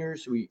hire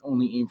juniors? Should we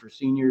only aim for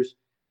seniors?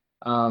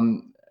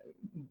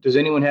 Does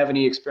anyone have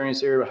any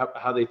experience there,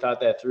 how they thought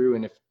that through,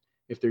 and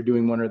if they're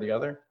doing one or the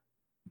other?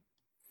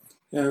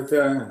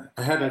 Yeah,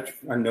 I had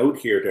a note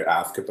here to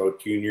ask about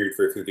juniors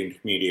versus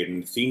intermediate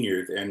and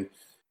seniors, and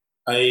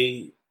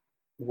in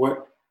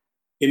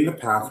the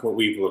past, what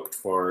we've looked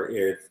for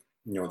is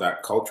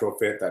that cultural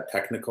fit, that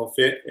technical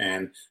fit,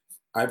 and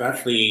I've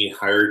actually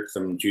hired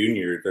some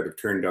juniors that have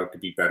turned out to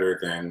be better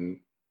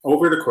than,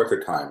 over the course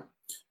of time,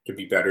 to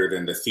be better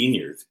than the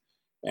seniors,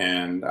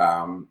 and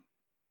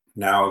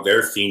now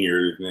they're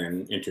seniors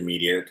and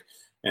intermediate,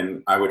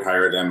 and I would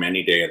hire them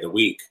any day of the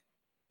week.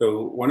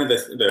 So one of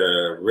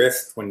the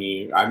risks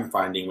I'm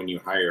finding when you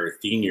hire a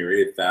senior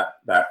is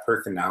that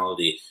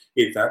personality.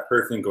 Is that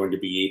person going to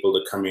be able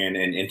to come in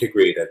and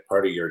integrate as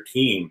part of your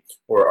team,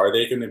 or are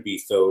they going to be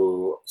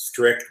so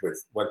strict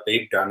with what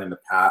they've done in the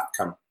past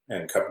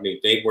and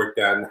companies they've worked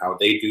at and how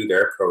they do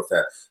their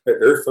process, that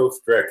they're so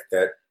strict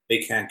that they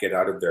can't get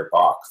out of their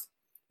box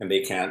and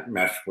they can't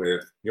mesh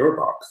with your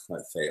box,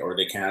 let's say, or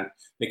they can't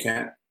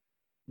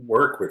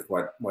work with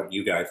what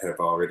you guys have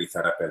already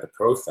set up as a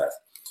process.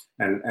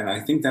 And I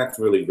think that's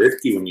really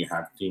risky when you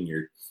have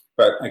seniors.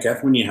 But I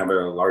guess when you have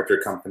a larger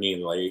company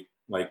like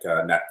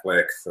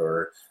Netflix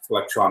or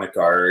Electronic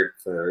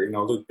Arts or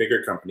those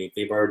bigger companies,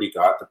 they've already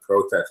got the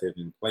processes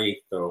in place.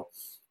 So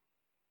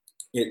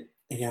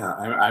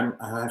I'm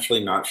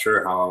actually not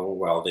sure how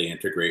well they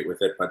integrate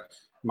with it. But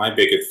my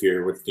biggest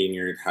fear with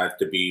seniors has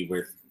to be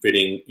with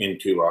fitting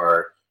into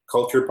our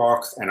culture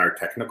box and our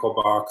technical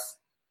box,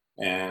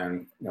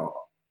 and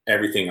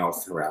everything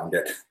else around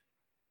it.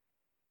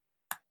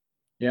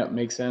 Yeah,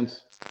 makes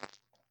sense.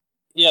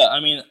 Yeah, I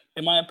mean,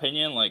 in my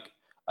opinion, like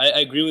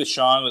I agree with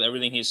Sean with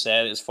everything he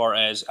said, as far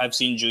as I've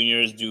seen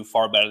juniors do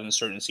far better than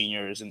certain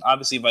seniors, and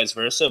obviously vice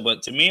versa.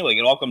 But to me, like,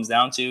 it all comes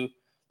down to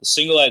the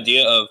single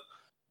idea of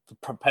the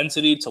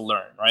propensity to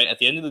learn, right? At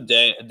the end of the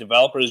day, a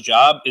developer's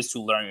job is to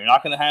learn. You're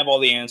not going to have all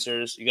the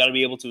answers. You got to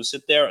be able to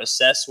sit there,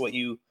 assess what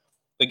you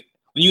like.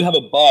 When you have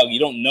a bug, you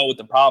don't know what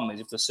the problem is.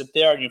 You have to sit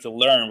there and you have to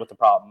learn what the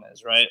problem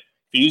is, right?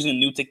 If you're using a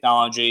new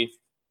technology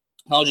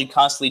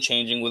constantly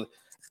changing with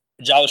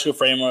JavaScript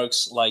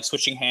frameworks, like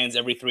switching hands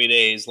every 3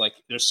 days, like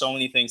there's so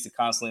many things to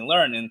constantly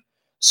learn. And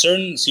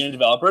certain senior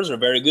developers are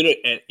very good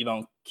at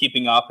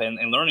keeping up and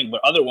learning,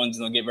 but other ones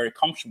get very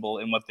comfortable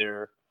in what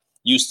they're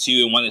used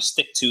to and want to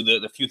stick to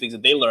the few things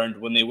that they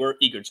learned when they were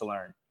eager to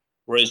learn.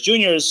 Whereas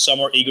juniors, some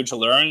are eager to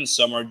learn,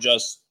 some are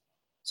just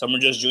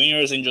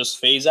juniors and just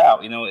phase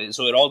out.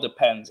 So it all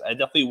depends. I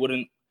definitely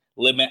wouldn't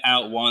limit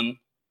out one.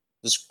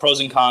 There's pros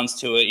and cons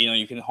to it.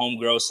 You can home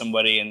grow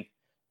somebody and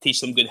teach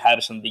them good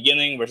habits from the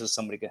beginning versus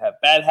somebody could have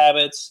bad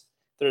habits.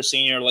 They're a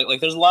senior. Like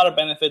there's a lot of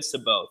benefits to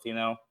both.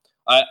 If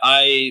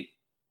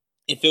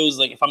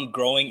I'm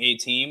growing a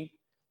team,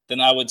 then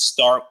I would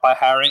start by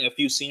hiring a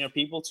few senior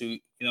people to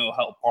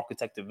help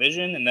architect the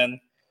vision, and then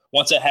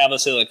once I have,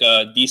 let's say, like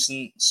a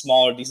decent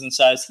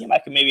sized team, I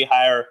can maybe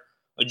hire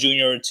a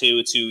junior or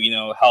two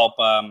to help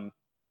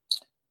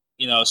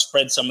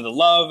spread some of the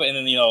love, and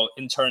then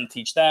in turn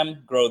teach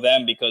them, grow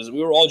them, because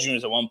we were all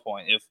juniors at one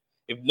point.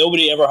 If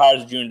nobody ever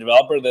hires a junior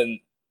developer, then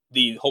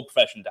the whole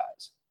profession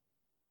dies.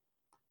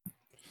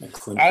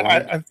 Excellent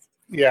point.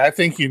 I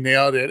think you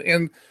nailed it.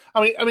 And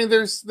I mean,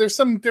 there's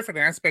some different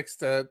aspects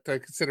to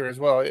consider as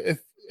well.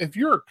 If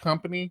you're a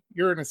company,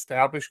 you're an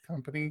established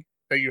company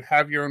that you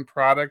have your own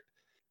product,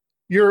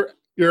 you're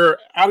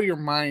out of your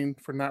mind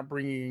for not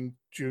bringing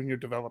junior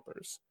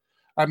developers.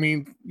 I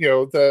mean,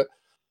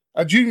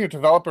 a junior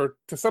developer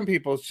to some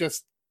people is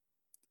just,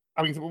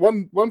 I mean,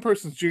 one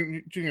person's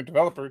junior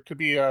developer could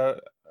be a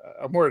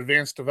more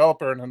advanced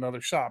developer in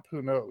another shop.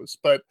 Who knows?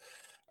 But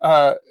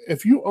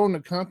if you own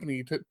a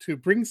company, to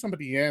bring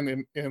somebody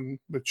in and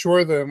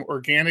mature them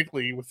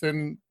organically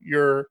within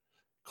your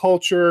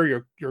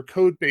culture, your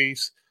code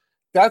base,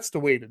 that's the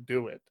way to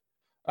do it.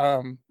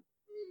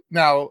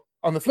 Now,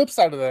 on the flip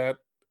side of that,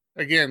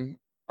 again,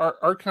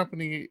 our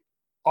company,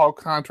 all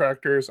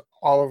contractors,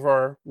 all of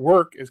our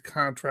work is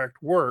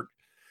contract work.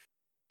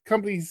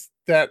 Companies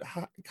that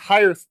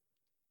hire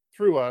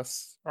through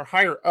us or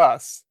hire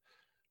us,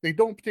 they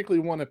don't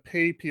particularly want to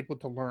pay people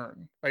to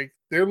learn. Like,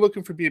 they're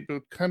looking for people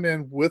to come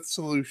in with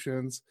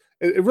solutions.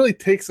 It really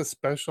takes a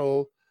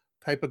special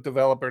type of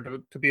developer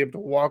to be able to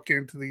walk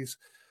into these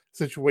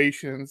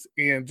situations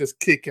and just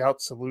kick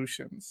out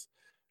solutions.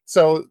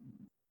 So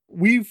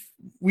we've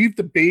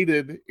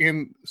debated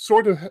and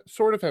sort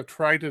of have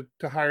tried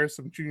to hire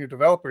some junior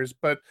developers,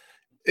 but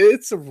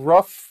it's a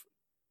rough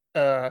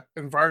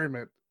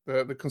environment,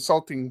 the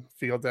consulting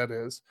field, that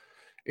is.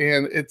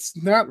 And it's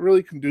not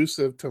really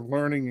conducive to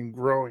learning and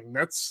growing.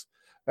 That's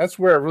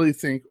where I really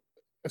think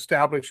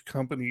established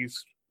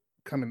companies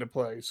come into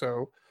play.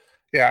 So,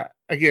 yeah,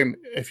 again,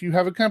 if you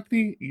have a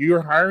company,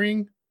 you're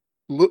hiring,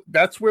 look,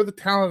 that's where the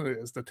talent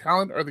is. The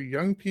talent are the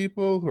young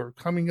people who are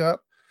coming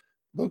up.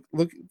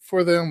 Look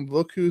for them.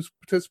 Look who's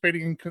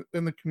participating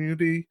in the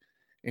community,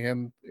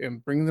 and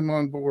bring them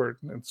on board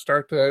and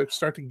start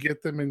to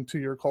get them into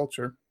your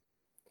culture.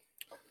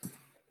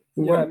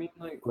 Yeah, I mean,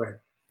 like,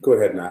 go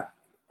ahead, Matt.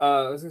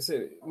 I was gonna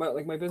say,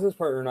 my business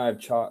partner and I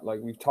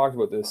have we've talked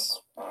about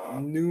this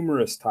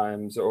numerous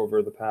times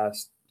over the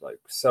past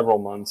several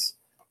months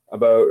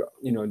about,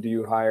 do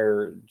you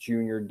hire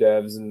junior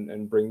devs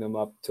and bring them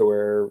up to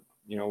where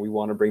we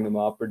want to bring them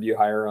up, or do you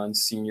hire on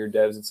senior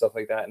devs and stuff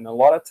like that? And a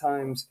lot of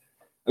times,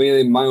 I mean,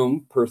 in my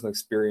own personal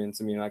experience,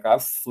 I mean,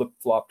 I've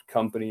flip-flopped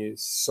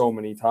companies so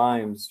many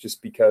times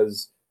just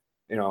because,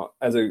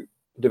 as a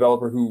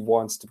developer who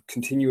wants to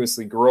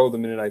continuously grow, the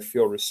minute I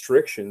feel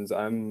restrictions,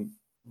 I'm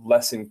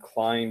less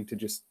inclined to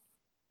just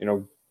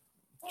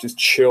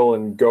chill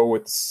and go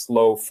with the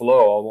slow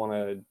flow. I want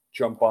to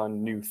jump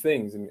on new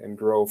things and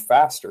grow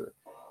faster.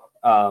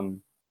 And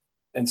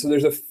so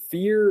there's a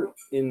fear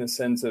in the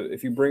sense of,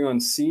 if you bring on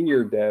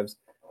senior devs,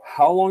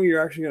 how long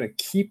you're actually going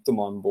to keep them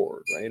on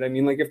board, right? I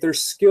mean, if they're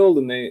skilled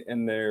and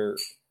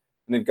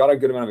they've got a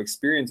good amount of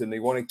experience and they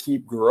want to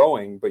keep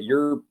growing, but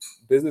your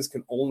business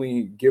can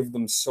only give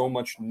them so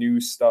much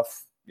new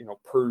stuff,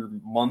 per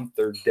month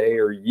or day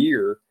or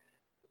year,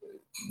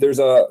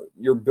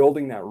 you're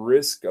building that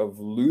risk of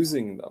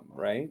losing them,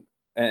 right?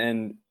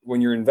 And when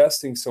you're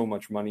investing so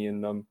much money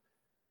in them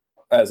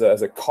as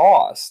a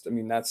cost, I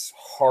mean, that's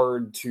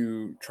hard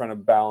to try to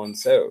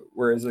balance out.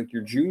 Whereas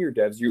your junior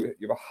devs, you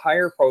have a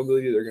higher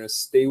probability they're going to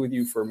stay with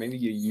you for maybe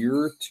a year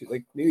or two,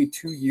 maybe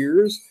 2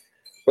 years.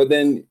 But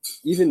then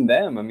even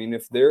them, I mean,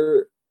 if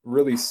they're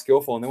really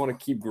skillful and they want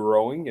to keep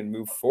growing and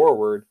move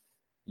forward,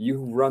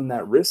 you run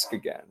that risk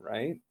again,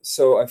 right?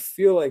 So I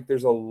feel like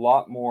there's a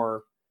lot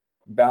more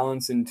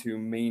balance into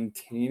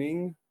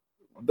maintaining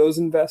those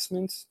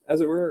investments,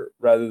 as it were,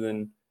 rather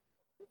than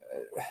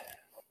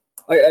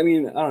I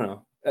mean, I don't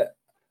know.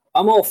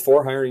 I'm all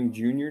for hiring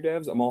junior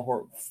devs. I'm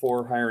all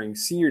for hiring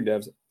senior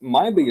devs.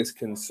 My biggest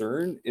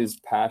concern is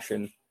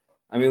passion.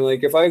 I mean,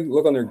 if I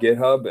look on their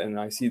GitHub and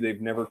I see they've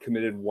never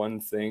committed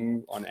one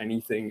thing on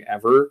anything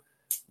ever,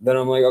 then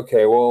I'm like,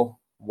 okay, well,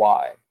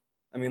 why?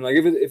 I mean,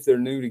 if they're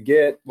new to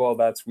Git, well,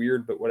 that's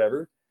weird, but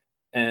whatever.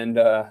 And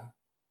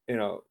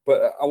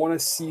but I want to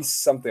see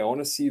something. I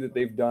want to see that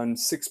they've done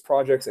 6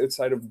 projects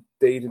outside of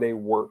day-to-day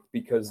work,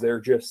 because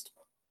they're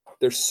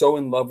so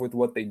in love with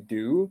what they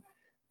do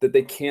that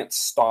they can't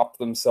stop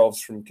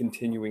themselves from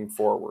continuing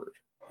forward,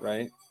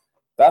 right?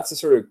 That's the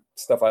sort of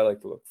stuff I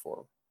like to look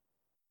for.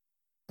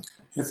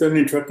 It's an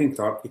interesting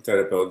thought you said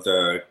about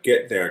the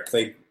Git there.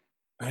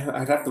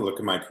 I'd have to look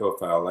at my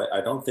profile.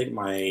 I don't think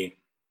my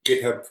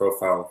GitHub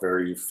profile is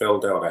very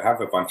filled out. I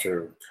have a bunch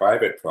of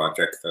private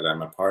projects that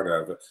I'm a part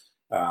of,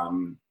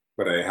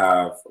 but I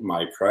have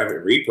my private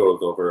repos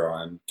over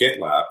on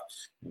GitLab.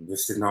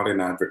 This is not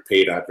an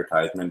paid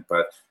advertisement,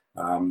 but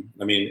I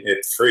mean,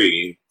 it's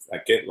free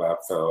at GitLab,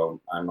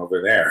 so I'm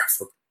over there.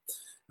 So,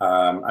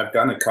 I've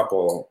done a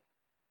couple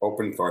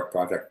open source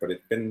projects, but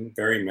it's been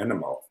very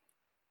minimal.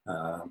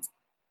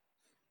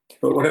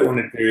 But what I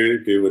wanted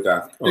to do with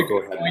that,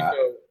 go ahead, Matt.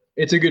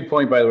 It's a good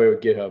point, by the way,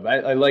 with GitHub.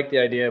 I like the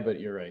idea, but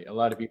you're right. A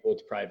lot of people,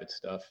 it's private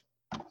stuff.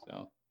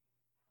 So,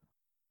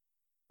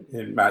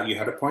 and Matt, you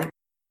had a point?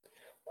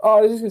 Oh,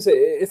 I was just gonna say,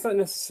 it's not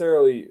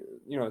necessarily,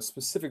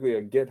 specifically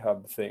a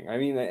GitHub thing. I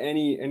mean,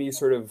 any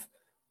sort of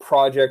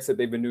projects that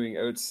they've been doing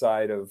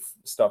outside of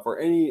stuff, or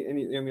any,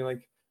 I mean,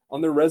 like on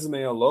their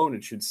resume alone,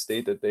 it should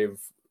state that they've,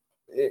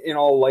 in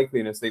all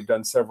likeliness, they've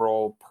done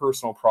several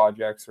personal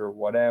projects or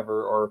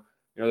whatever, or,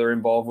 you know, they're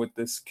involved with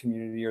this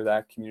community or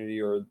that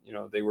community, or, you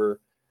know, they were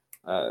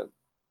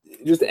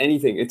just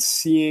anything. It's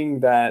seeing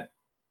that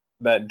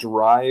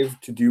drive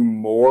to do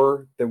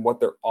more than what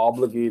they're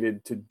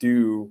obligated to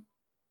do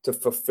to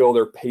fulfill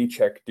their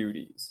paycheck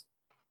duties.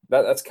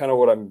 That's kind of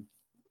what I'm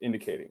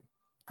indicating.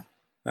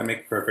 That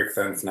makes perfect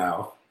sense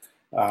now.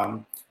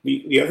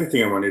 The other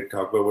thing I wanted to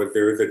talk about was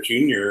there was a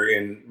junior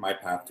in my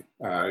past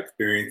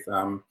experience,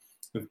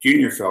 with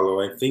junior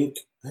fellow. I think,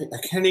 I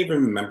can't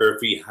even remember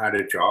if he had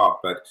a job,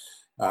 but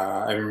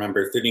I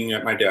remember sitting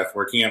at my desk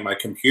working at my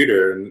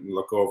computer and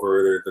look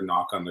over, there's a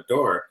knock on the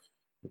door.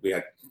 We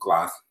had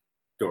glass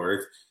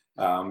doors,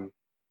 and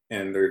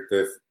there's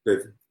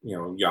this you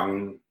know,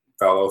 young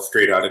fellow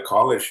straight out of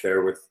college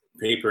there with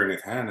paper in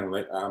his hand. I'm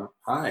like,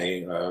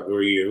 hi, who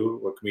are you?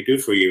 What can we do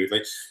for you? He's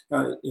like,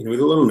 you know, he's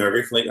a little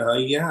nervous. Like,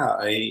 yeah,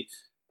 I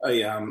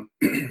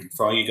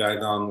saw you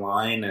guys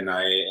online, and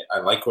I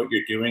like what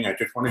you're doing. I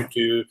just wanted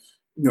to, you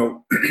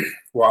know,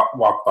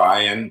 walk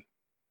by and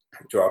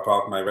drop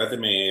off my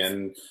resume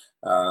and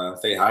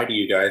say hi to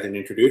you guys and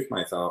introduce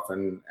myself.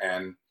 And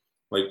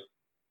like,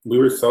 we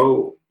were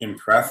so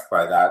impressed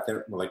by that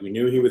like, we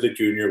knew he was a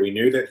junior. We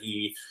knew that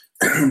he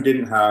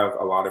didn't have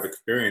a lot of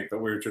experience,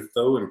 but we were just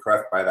so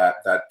impressed by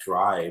that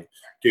drive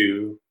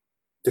to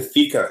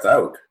seek us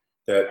out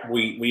that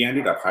we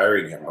ended up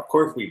hiring him. Of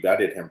course, we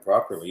vetted him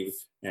properly,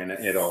 and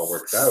it all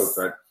worked out.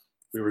 But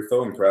we were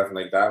so impressed.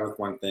 Like, that was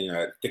one thing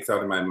that sticks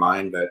out in my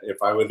mind, that if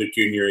I was a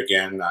junior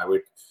again, I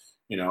would,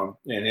 you know,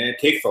 and it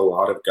takes a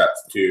lot of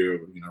guts to,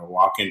 you know,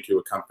 walk into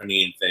a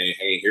company and say,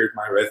 hey, here's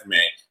my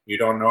resume. You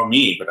don't know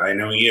me, but I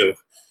know you.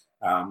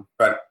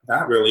 But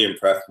that really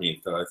impressed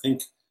me. So I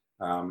think,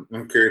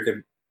 I'm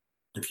curious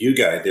if you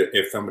guys,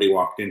 if somebody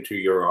walked into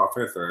your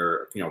office,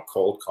 or, you know,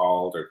 cold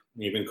called or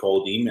even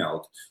cold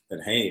emailed,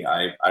 that, hey,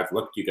 I've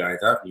looked you guys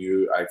up.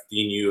 I've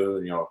seen you,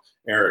 you know,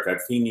 Eric,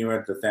 I've seen you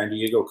at the San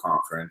Diego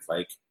conference,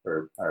 like,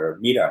 or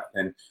meetup.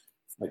 And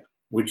like,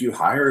 would you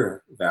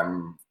hire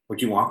them?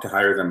 Would you want to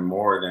hire them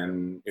more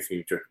than if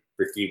you just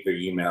received their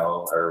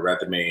email or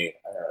resume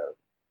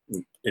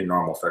in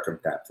normal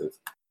circumstances?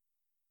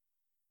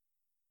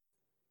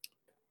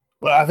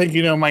 Well, I think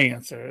you know my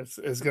answer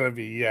is going to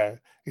be yeah.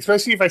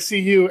 Especially if I see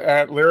you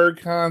at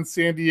Laracon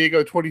San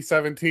Diego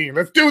 2017.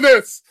 Let's do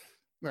this!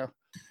 No.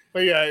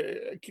 But yeah,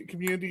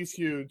 community is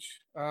huge.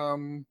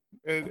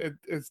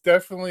 It's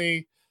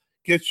definitely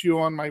gets you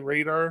on my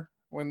radar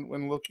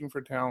when looking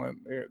for talent.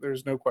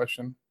 There's no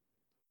question.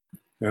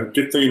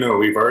 Just so you know,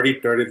 we've already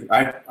started.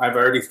 I've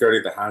already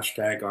started the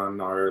hashtag on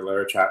our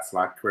LaraChat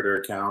Slack Twitter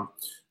account.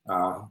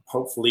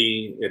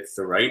 Hopefully, it's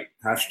the right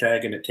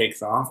hashtag and it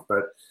takes off,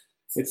 but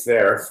it's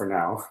there for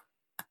now.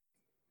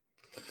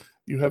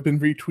 You have been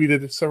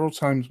retweeted several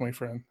times, my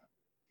friend.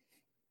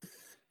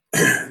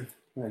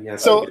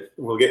 Yes, so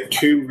we'll get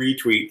 2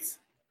 retweets.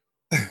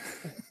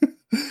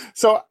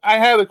 So I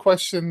had a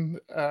question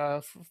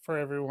for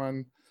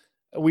everyone.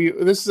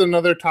 This is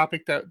another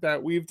topic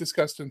that we've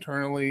discussed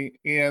internally,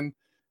 and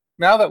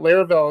now that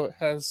Laravel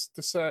has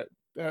decided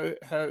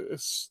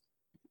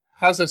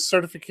has a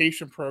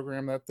certification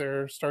program that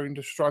they're starting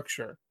to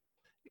structure.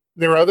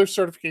 There are other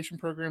certification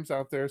programs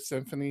out there.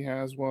 Symfony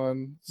has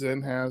one.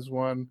 Zen has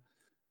one.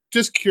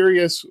 Just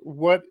curious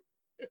what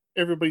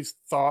everybody's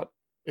thought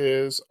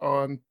is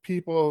on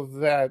people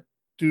that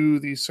do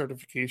these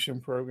certification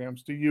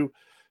programs. Do you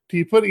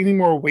put any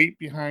more weight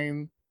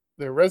behind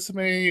their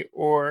resume,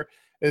 or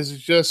is it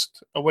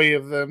just a way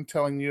of them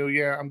telling you,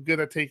 yeah, I'm good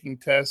at taking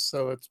tests,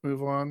 so let's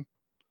move on?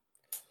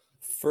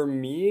 For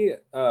me,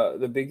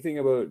 the big thing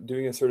about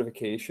doing a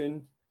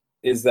certification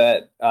is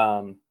that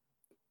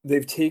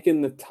they've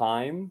taken the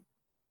time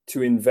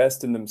to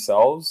invest in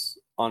themselves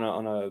on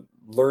a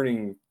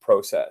learning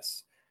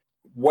process.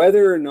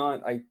 Whether or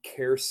not I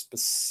care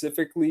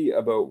specifically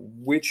about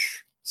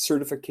which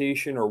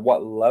certification or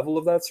what level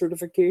of that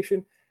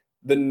certification,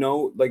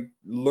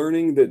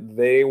 learning that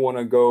they want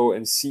to go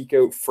and seek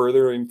out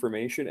further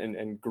information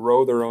and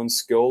grow their own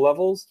skill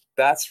levels,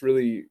 that's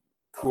really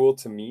cool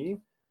to me.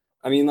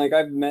 I mean, like,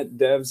 I've met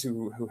devs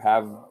who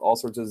have all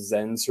sorts of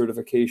Zen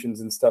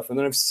certifications and stuff, and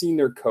then I've seen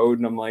their code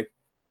and I'm like,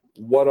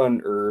 what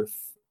on earth?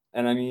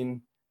 And I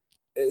mean,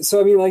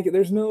 so I mean, like,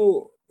 there's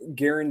no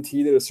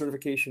guarantee that a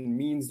certification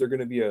means they're going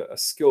to be a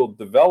skilled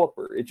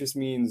developer. It just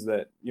means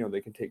that, you know,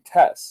 they can take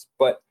tests.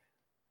 But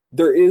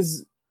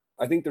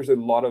I think there's a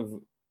lot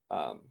of,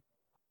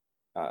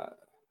 I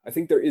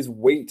think there is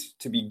weight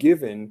to be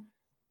given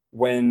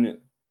when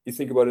you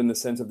think about it in the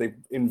sense of they've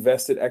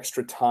invested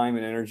extra time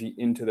and energy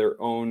into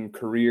their own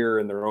career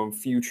and their own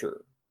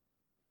future.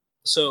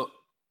 So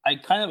I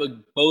kind of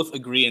both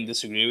agree and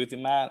disagree with you,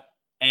 Matt.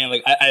 And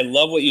like, I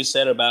love what you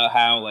said about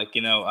how, like,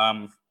 you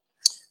know,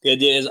 the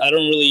idea is I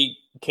don't really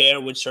care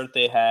which cert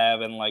they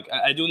have. And like,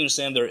 I do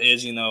understand there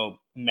is, you know,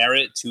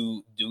 merit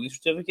to doing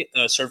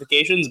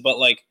certifications, but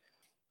like,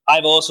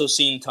 I've also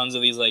seen tons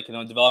of these, like,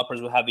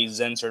 developers will have these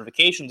Zen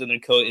certifications and their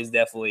code is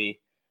definitely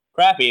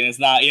crappy. And it's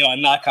not, a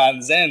knock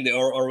on Zen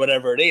or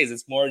whatever it is.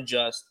 It's more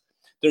just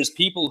there's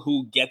people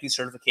who get these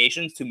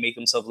certifications to make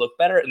themselves look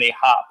better, and they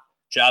hop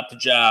job to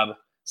job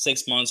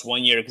 6 months,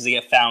 1 year, because they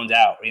get found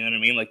out. You know what I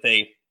mean? Like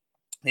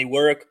they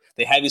work,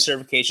 they have these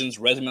certifications,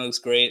 resume looks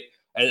great.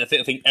 I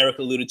think Eric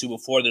alluded to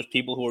before, there's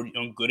people who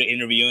are good at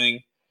interviewing,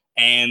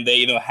 and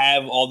they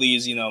have all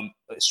these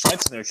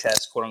strengths in their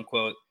chest, quote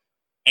unquote.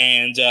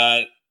 And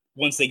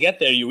once they get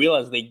there, you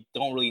realize they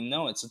don't really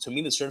know it. So to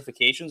me, the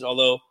certifications,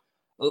 although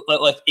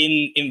like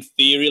in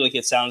theory, like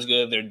it sounds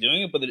good they're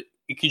doing it, but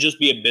it could just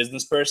be a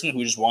business person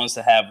who just wants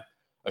to have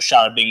a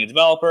shot at being a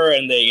developer,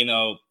 and they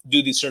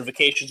do these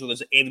certifications, whether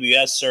it's an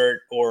AWS cert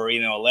or a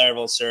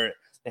Laravel cert.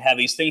 They have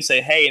these things,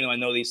 say, hey, I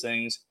know these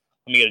things.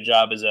 Let me get a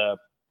job as a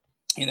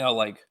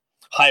like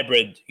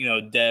hybrid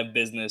dev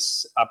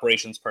business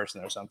operations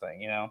person or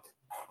something.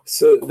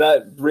 So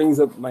that brings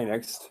up my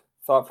next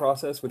thought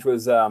process, which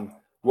was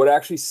what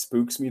actually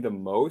spooks me the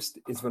most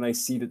is when I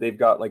see that they've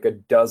got like a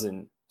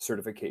dozen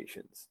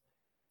certifications.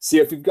 See,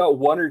 if you've got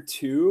one or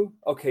two,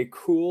 okay,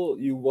 cool.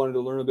 You wanted to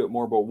learn a bit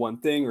more about one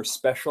thing or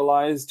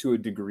specialize to a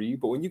degree.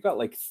 But when you've got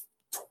like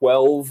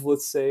 12,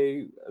 let's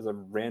say, as a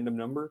random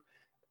number,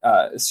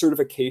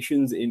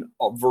 certifications in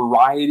a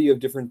variety of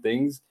different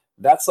things,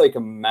 that's like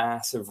a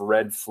massive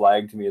red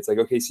flag to me. It's like,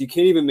 okay, so you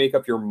can't even make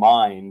up your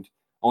mind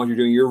on what you're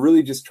doing. You're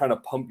really just trying to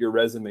pump your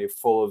resume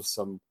full of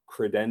some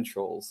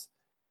credentials.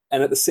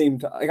 And at the same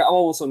time, like, I'm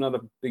also not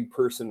a big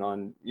person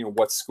on,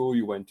 what school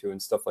you went to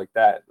and stuff like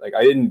that. Like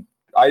I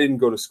didn't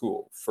go to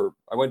school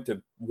I went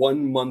to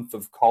 1 month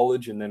of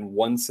college and then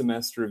 1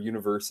 semester of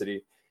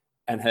university,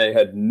 and I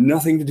had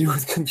nothing to do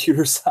with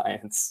computer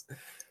science.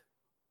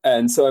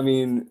 And so, I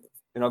mean,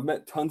 I've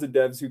met tons of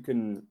devs who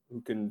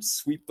can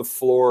sweep the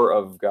floor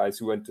of guys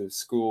who went to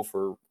school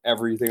for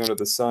everything under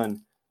the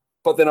sun.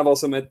 But then I've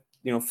also met,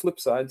 flip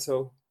side.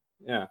 So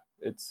yeah,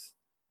 it's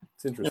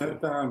interesting.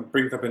 That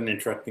brings up an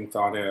interesting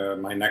thought.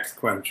 My next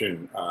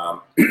question,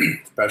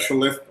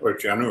 specialist or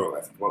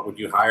generalist, what would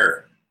you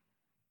hire?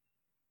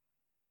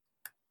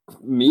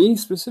 Me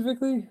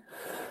specifically?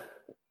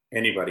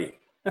 Anybody.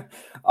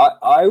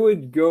 I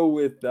would go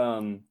with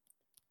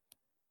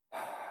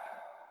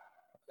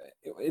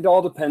it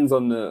all depends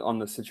on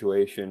the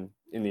situation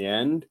in the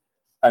end.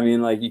 I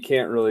mean, like, you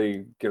can't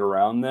really get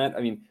around that.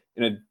 I mean,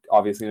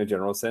 obviously in a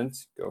general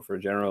sense, go for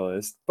a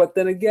generalist. But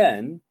then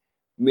again,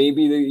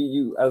 maybe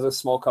you, as a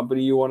small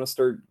company, you want to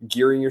start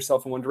gearing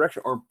yourself in one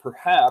direction, or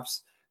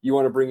perhaps you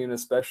want to bring in a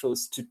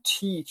specialist to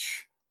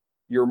teach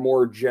your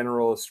more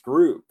generalist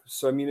group.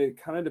 So, I mean,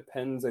 it kind of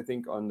depends, I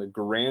think, on the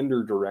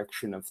grander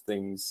direction of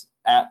things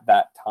at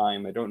that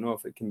time. I don't know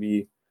if it can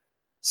be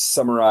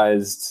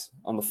summarized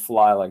on the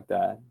fly like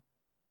that.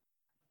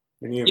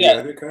 Any of the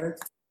other guys?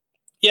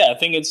 Yeah, I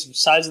think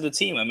it's size of the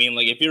team. I mean,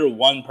 like, if you're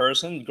one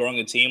person growing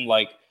a team,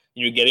 like,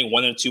 you're getting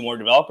 1 or 2 more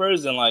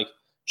developers, then, like,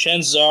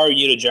 chances are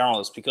you need a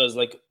generalist, because,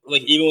 like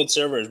even with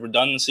servers,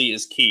 redundancy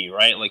is key,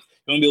 right? Like,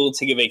 you want to be able to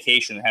take a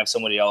vacation and have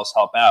somebody else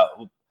help out.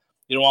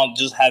 You don't want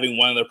just having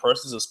one other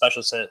person as a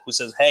specialist who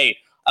says, hey,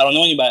 I don't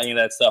know any about any of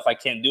that stuff. I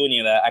can't do any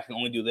of that. I can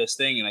only do this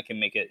thing, and I can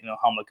make it,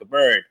 hum like a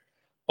bird.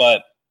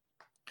 But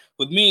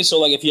with me, so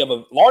like if you have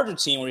a larger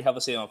team where you have,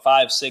 let's say,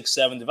 5, 6,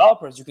 7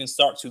 developers, you can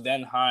start to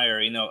then hire,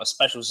 a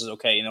specialist who says,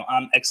 okay,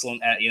 I'm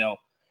excellent at,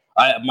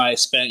 I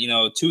spent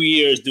 2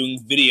 years doing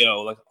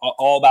video, like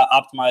all about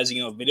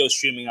optimizing, video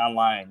streaming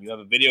online. You have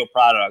a video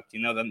product,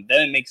 then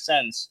it makes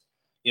sense,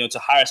 to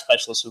hire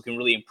specialists who can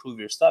really improve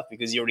your stuff,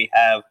 because you already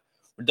have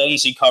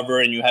redundancy cover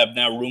and you have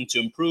now room to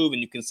improve,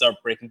 and you can start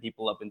breaking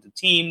people up into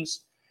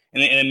teams,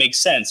 and it makes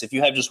sense. If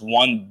you have just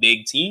one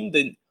big team,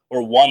 then,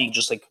 or one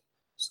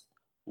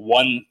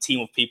team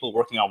of people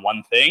working on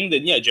one thing,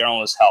 then yeah,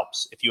 generalist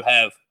helps. If you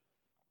have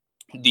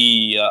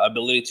the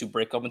ability to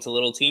break up into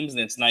little teams,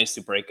 then it's nice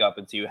to break up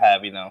into, you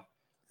have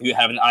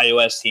an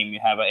iOS team,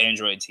 you have an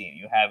Android team,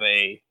 you have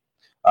a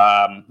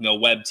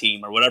web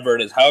team, or whatever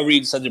it is, however you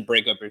decide to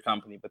break up your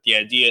company. But the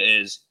idea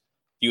is,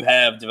 you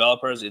have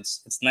developers,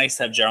 it's nice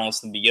to have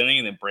generalists in the beginning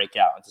and then break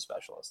out into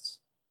specialists.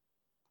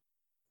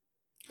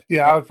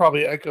 Yeah, I would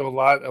probably echo a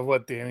lot of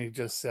what Danny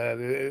just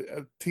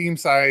said. Team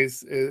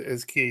size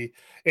is key.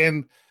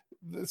 And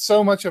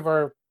so much of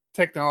our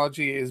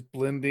technology is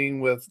blending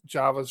with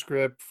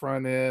JavaScript,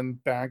 front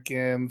end, back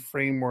end,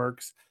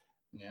 frameworks.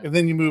 Yeah. And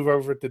then you move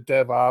over to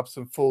DevOps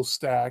and full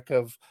stack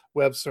of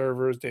web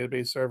servers,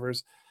 database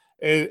servers.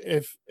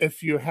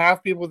 If you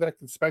have people that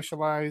can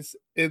specialize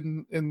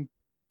in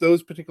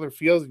those particular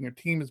fields, and your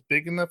team is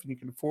big enough and you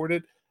can afford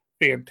it,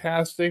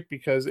 fantastic,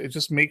 because it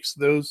just makes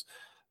those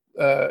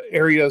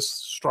areas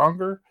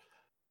stronger.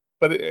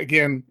 But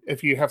again,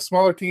 if you have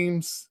smaller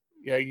teams,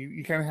 yeah,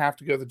 you kind of have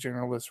to go the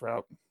generalist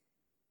route.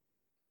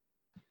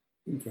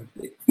 Okay.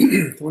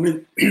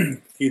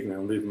 Excuse me,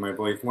 I'm losing my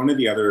voice. One of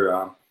the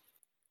other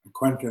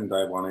questions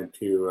I wanted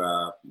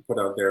to put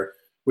out there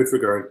with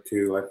regard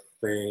to, let's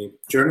say,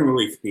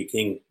 generally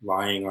speaking,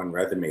 lying on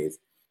resumes.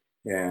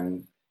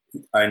 And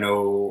I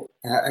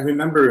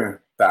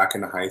remember back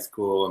in high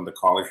school and the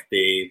college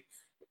days,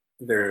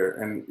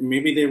 and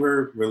maybe they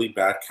were really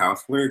bad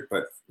counselors,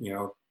 but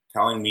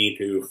telling me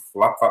to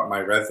fluff up my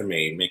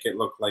resume, make it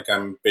look like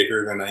I'm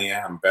bigger than I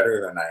am, better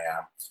than I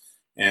am.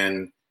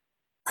 And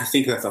I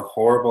think that's a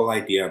horrible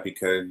idea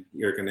because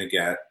you're going to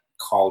get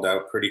called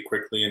out pretty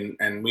quickly.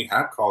 And we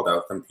have called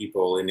out some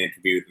people in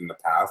interviews in the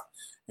past.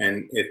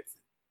 And it's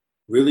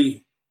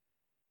really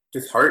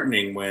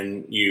disheartening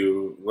when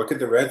you look at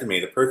the resume,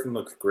 the person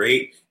looks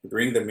great, you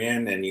bring them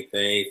in and you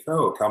say,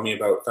 so tell me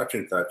about such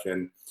and such.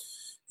 And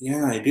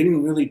yeah, I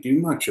didn't really do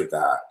much of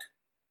that.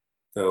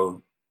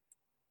 So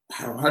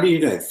how do you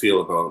guys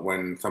feel about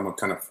when someone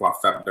kind of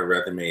fluffs up their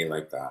resume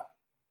like that?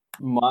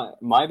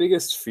 My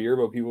biggest fear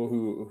about people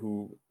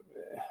who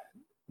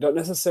don't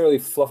necessarily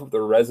fluff up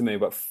their resume,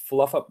 but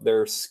fluff up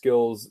their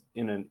skills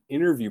in an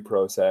interview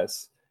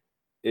process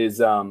is,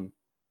 well,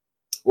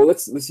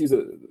 let's use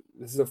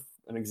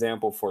an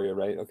example for you,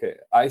 right? Okay,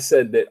 I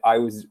said that I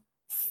was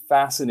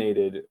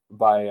fascinated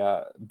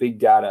by big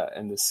data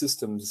and the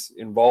systems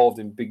involved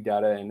in big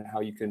data and how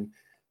you can,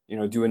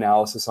 do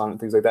analysis on it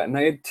and things like that. And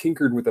I had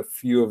tinkered with a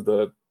few of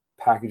the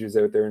packages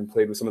out there and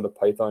played with some of the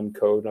Python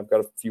code. And I've got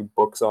a few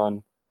books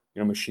on,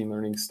 machine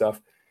learning stuff.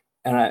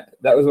 And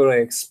that was what I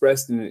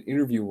expressed in an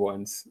interview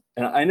once.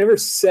 And I never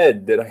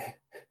said that I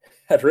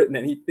had written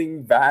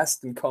anything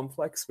vast and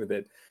complex with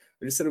it.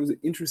 I just said I was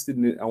interested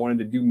in it. I wanted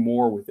to do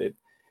more with it.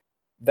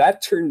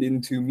 That turned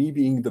into me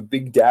being the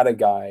big data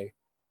guy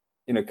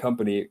in a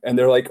company. And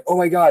they're like, oh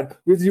my God,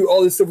 we have to do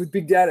all this stuff with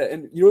big data.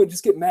 And you know what,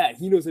 just get Matt.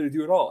 He knows how to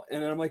do it all.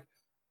 And then I'm like,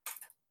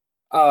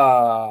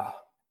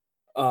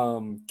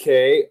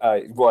 okay,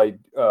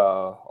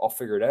 I'll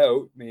figure it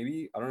out.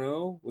 Maybe, I don't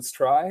know. Let's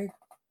try.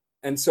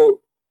 And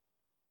so,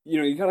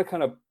 you got to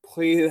kind of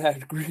play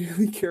that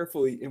really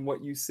carefully in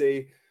what you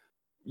say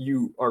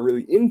you are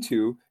really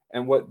into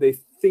and what they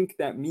think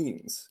that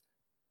means.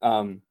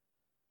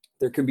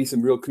 There can be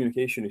some real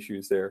communication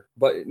issues there.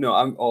 But no,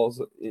 I'm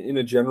also, in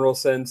a general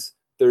sense,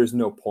 there's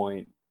no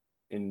point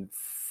in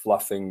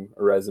fluffing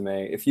a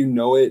resume. If you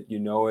know it, you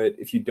know it.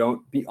 If you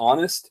don't, be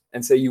honest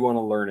and say you want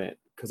to learn it,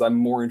 because I'm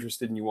more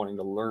interested in you wanting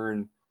to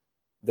learn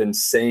than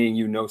saying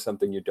you know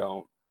something you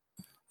don't.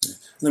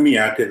 Let me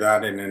add to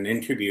that. In an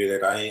interview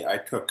that I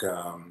took,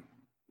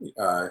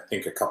 I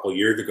think a couple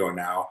years ago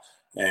now,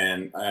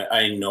 and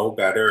I knew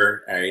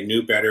better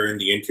in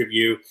the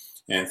interview,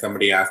 and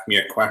somebody asked me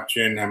a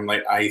question. I'm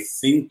like, I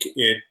think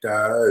it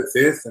does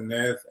this and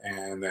this,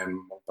 and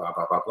then blah,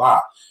 blah, blah,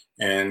 blah.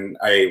 And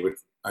I was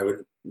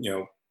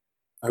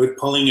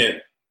pulling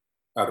it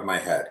out of my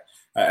head.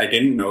 I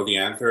didn't know the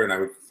answer, and I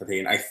was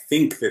saying, I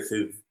think this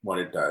is what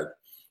it does.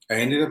 I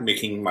ended up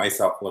making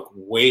myself look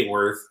way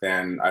worse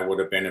than I would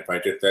have been if I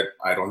just said,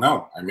 I don't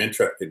know, I'm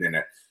interested in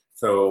it.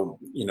 So,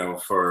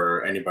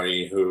 for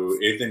anybody who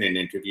is in an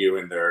interview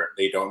and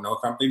they don't know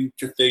something,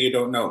 just say you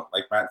don't know.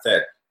 Like Matt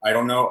said, I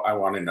don't know, I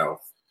want to know.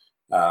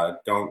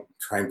 Don't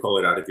try and pull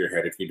it out of your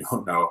head if you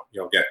don't know.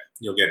 You'll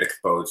get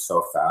exposed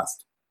so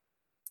fast.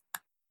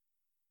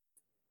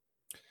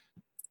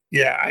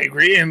 Yeah, I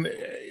agree. And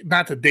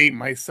not to date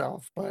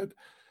myself, but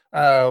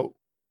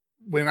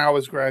when I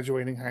was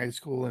graduating high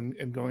school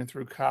and going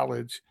through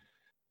college,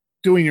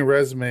 doing your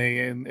resume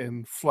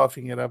and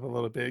fluffing it up a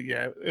little bit,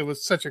 yeah, it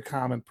was such a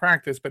common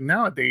practice. But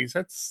nowadays,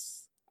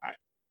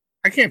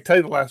 I can't tell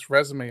you the last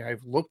resume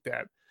I've looked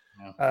at.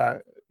 Yeah.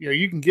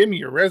 You can give me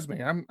your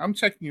resume. I'm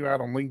checking you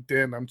out on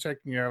LinkedIn. I'm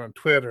checking you out on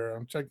Twitter.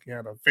 I'm checking you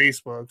out on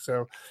Facebook.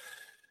 So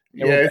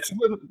yeah, well, it's a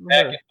little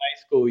back in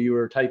high school. You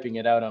were typing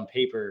it out on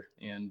paper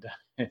and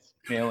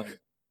mailing it.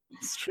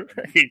 That's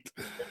right.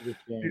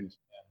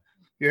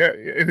 Yeah,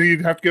 and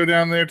you'd have to go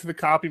down there to the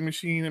copy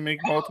machine and make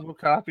multiple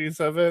copies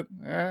of it.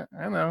 I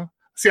know.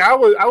 See, I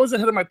was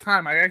ahead of my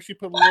time. I actually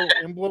put a little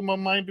emblem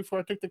on mine before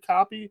I took the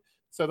copy,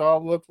 so it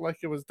all looked like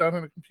it was done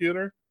on a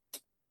computer.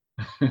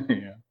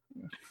 Yeah.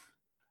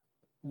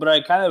 But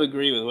I kind of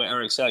agree with what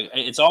Eric said.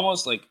 It's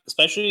almost like,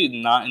 especially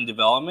not in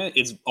development,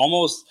 it's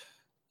almost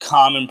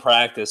common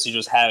practice to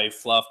just have a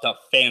fluffed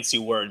up fancy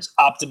words,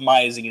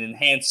 optimizing and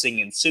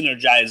enhancing and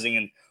synergizing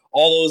and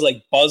all those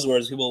like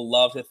buzzwords people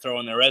love to throw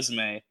in their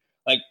resume.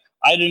 Like,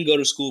 I didn't go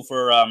to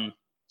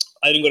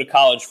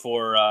college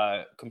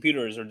for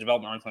computers or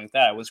development or anything like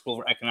that. I went to school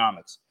for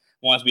economics.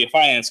 I wanted to be a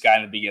finance guy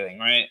in the beginning,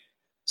 right?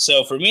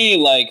 So for me,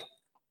 like,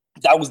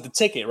 that was the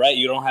ticket, right?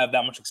 You don't have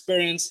that much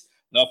experience.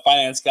 No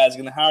finance guy's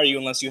going to hire you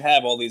unless you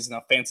have all these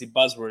fancy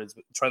buzzwords,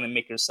 trying to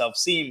make yourself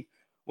seem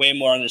way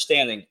more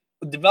understanding.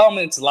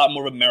 Development, it's a lot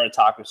more of a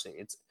meritocracy.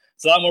 It's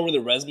a lot more with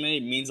the resume.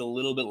 It means a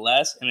little bit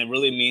less, and it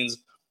really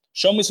means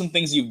show me some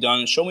things you've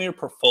done. Show me your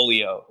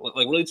portfolio.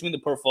 Like, really, to me, the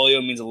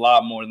portfolio means a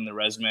lot more than the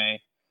resume.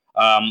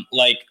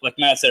 Like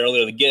Matt said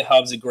earlier, the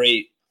GitHub's a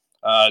great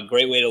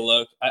way to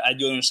look. I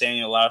do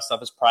understand a lot of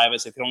stuff is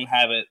private, so if you don't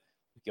have it,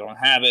 you don't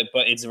have it.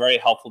 But it's very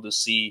helpful to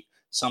see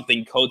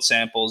something, code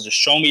samples. Just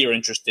show me you're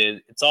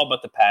interested. It's all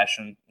about the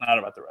passion, not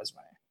about the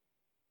resume.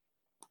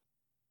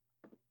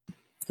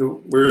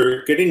 So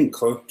we're getting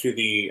close to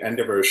the end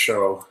of our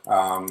show.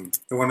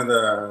 So one of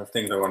the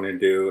things I want to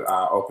do,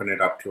 open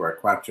it up to our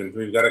questions.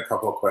 We've got a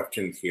couple of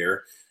questions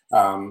here.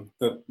 So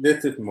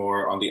this is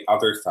more on the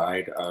other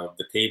side of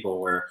the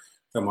table, where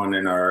someone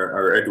in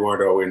or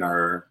Eduardo in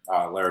our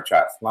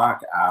LaraChat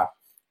Slack asked,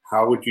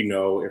 how would you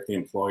know if the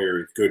employer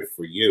is good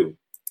for you?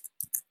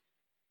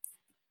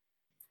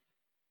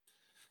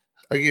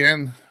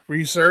 Again,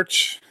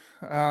 research.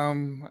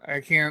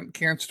 I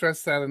can't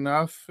stress that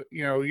enough.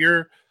 You know,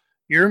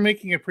 you're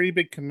making a pretty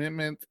big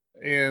commitment,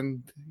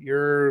 and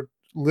you're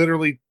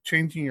literally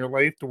changing your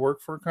life to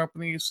work for a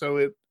company. So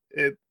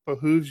it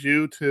behooves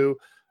you to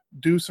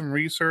do some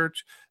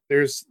research.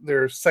 There's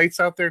sites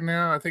out there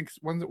now. I think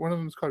one of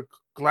them is called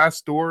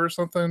Glassdoor or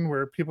something,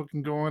 where people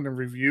can go in and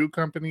review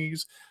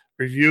companies,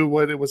 review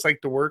what it was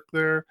like to work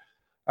there.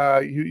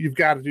 You've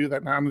got to do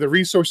that now. I mean, the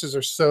resources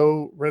are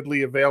so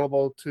readily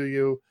available to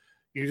you.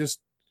 You just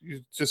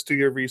do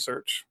your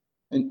research.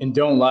 And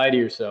don't lie to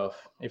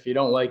yourself. If you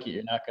don't like it,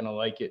 you're not going to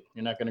like it.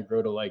 You're not going to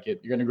grow to like it.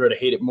 You're going to grow to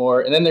hate it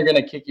more. And then they're going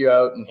to kick you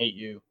out and hate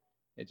you.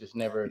 It just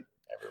never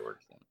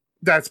works.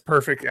 That's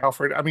perfect,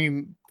 Alfred. I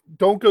mean,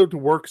 don't go to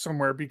work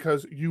somewhere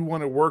because you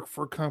want to work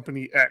for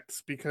company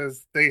X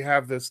because they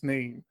have this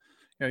name.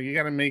 You know, you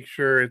got to make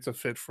sure it's a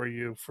fit for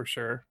you, for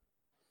sure.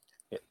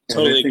 Yeah,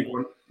 totally.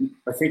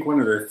 I think one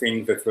of the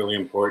things that's really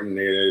important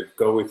is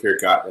go with your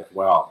gut as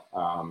well.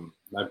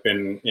 I've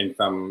been in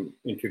some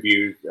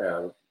interviews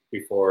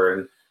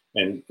before,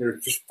 and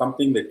there's just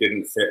something that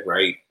didn't fit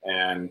right.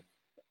 And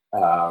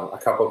a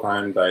couple of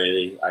times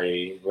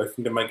I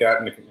listened to my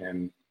gut,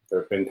 and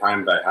there have been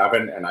times I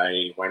haven't, and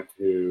I went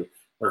to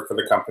work for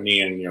the company,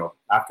 and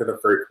after the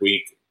first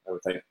week, I was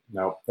like,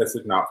 no, this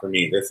is not for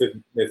me. This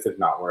is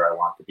not where I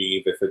want to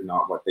be. This is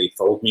not what they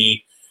sold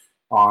me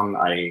on.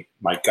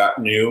 My gut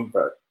knew,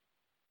 but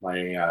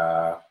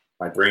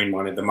my brain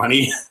wanted the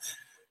money.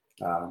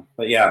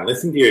 But yeah,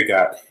 listen to your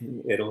gut.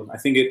 I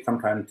think it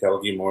sometimes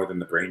tells you more than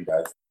the brain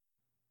does.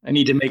 I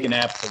need to make an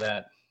app for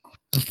that.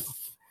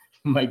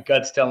 My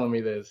gut's telling me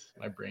this.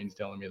 My brain's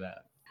telling me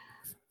that.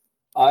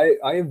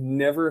 I have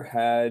never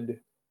had,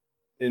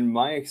 in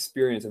my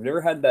experience, I've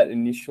never had that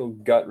initial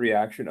gut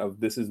reaction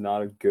of this is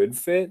not a good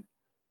fit.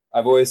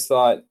 I've always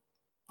thought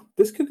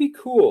this could be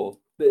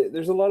cool.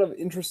 There's a lot of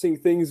interesting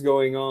things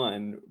going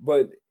on,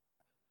 but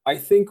I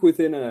think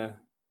within a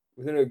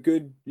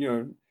good,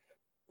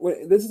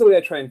 this is the way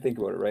I try and think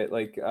about it, right?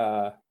 Like,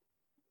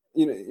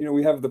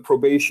 we have the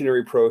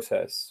probationary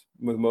process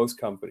with most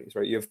companies,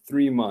 right? You have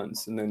 3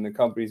 months, and then the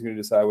company's going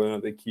to decide whether or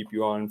not they keep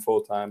you on full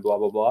time, blah,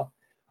 blah, blah.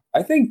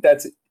 I think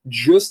that's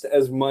just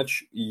as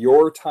much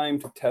your time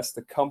to test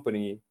the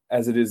company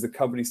as it is the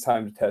company's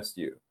time to test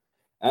you.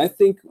 And I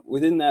think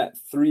within that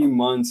 3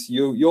 months,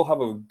 you'll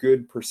have a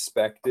good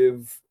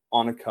perspective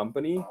on a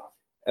company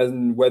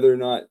and whether or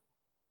not,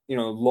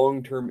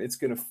 long term it's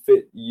going to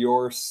fit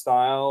your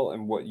style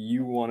and what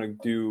you want to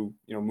do,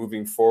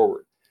 moving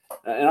forward.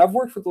 And I've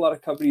worked with a lot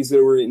of companies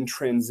that were in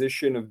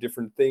transition of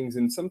different things,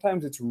 and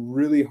sometimes it's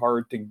really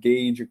hard to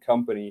gauge a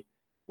company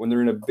when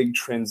they're in a big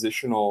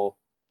transitional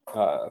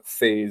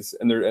phase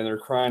and they're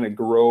trying to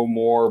grow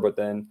more, but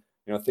then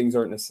things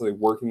aren't necessarily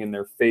working in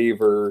their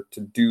favor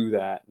to do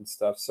that and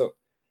stuff. So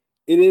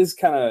it is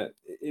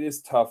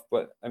tough,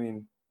 but I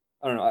mean,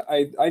 I don't know.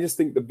 I just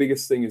think the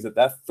biggest thing is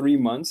that 3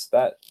 months,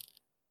 that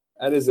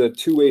is a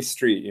two-way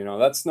street.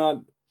 That's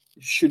not,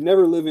 should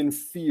never live in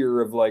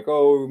fear of like,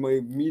 oh, am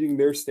I meeting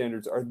their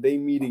standards? Are they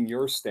meeting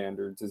your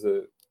standards? Is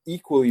a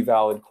equally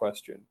valid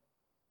question.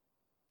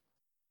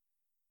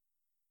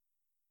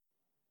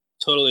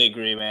 Totally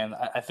agree, man.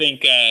 I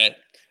think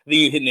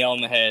you hit the nail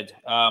on the head.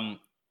 It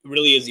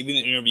really is, even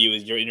the interview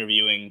is you're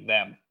interviewing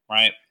them,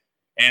 right?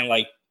 And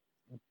like,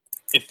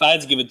 if I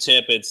had to give a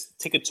tip, it's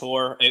take a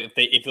tour.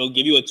 If they'll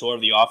give you a tour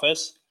of the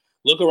office,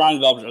 look around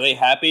developers. Are they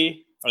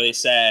happy? Are they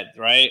sad,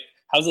 right?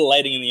 How's the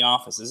lighting in the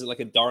office? Is it like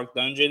a dark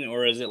dungeon,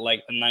 or is it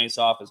like a nice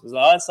office? Because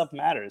all that stuff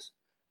matters.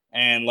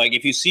 And like,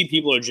 if you see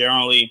people are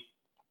generally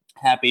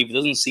happy, if it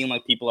doesn't seem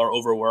like people are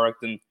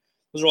overworked, and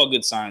those are all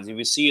good signs. If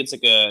you see it's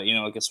like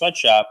a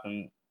sweatshop,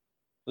 and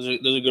those are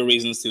good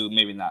reasons to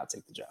maybe not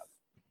take the job.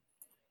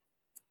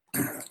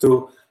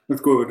 So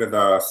let's go to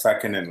the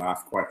second and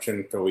last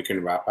question so we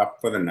can wrap up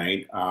for the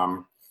night.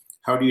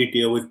 How do you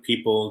deal with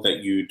people that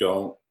you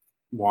don't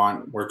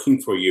want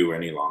working for you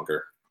any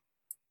longer?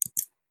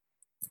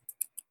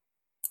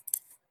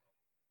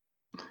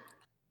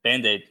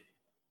 Band-Aid.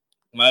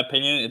 In my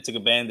opinion, it's like a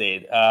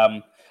Band-Aid.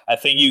 I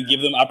think you give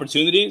them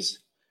opportunities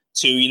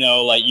to,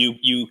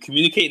 you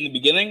communicate in the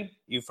beginning.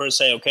 You first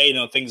say, okay,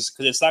 things,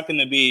 because it's not going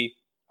to be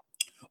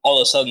all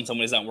of a sudden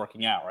somebody's not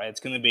working out, right? It's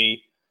going to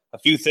be a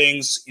few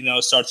things,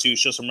 start to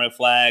show some red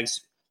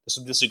flags,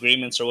 some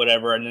disagreements or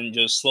whatever, and then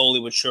just slowly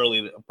but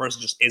surely a person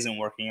just isn't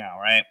working out,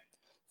 right?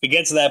 If it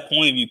gets to that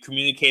point, you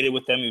communicated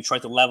with them, you try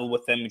to level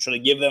with them, you try to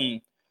give them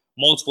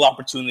multiple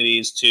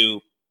opportunities to,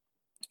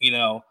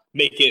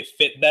 make it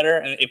fit better.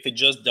 And if it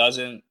just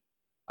doesn't,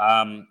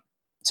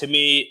 to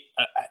me,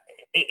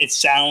 it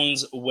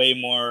sounds way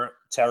more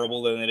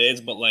terrible than it is,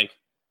 but like,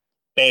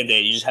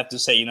 Band-Aid. You just have to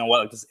say, you know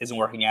what, like, this isn't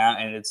working out,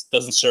 and it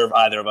doesn't serve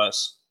either of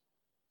us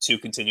to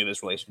continue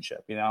this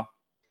relationship, you know?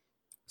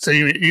 So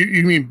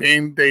you mean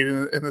Band-Aid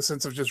in the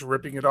sense of just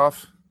ripping it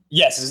off?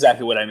 Yes, that's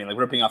exactly what I mean, like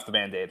ripping off the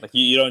Band-Aid. Like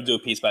you don't do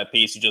it piece by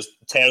piece, you just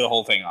tear the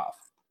whole thing off.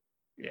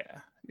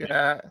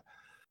 Yeah.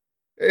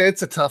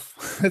 It's a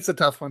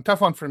tough one.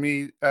 Tough one for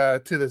me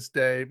to this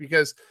day,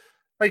 because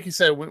like you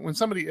said, when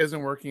somebody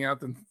isn't working out,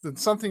 then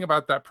something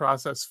about that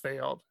process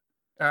failed.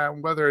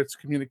 Whether it's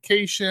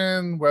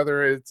communication,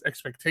 whether it's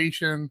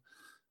expectation,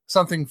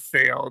 something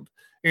failed.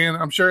 And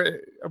I'm sure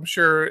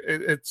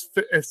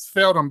it's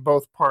failed on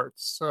both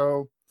parts.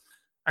 So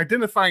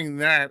identifying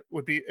that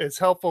is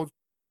helpful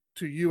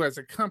to you as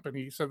a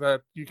company so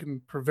that you can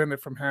prevent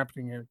it from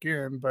happening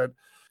again. But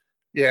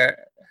yeah,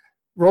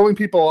 rolling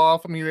people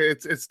off, I mean,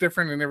 it's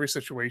different in every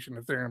situation.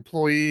 If they're an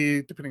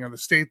employee, depending on the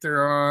state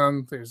they're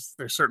on, there's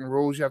certain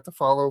rules you have to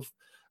follow.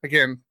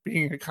 Again,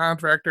 being a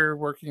contractor,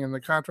 working in the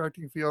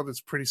contracting field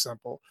is pretty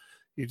simple.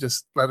 You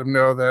just let them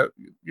know that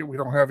we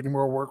don't have any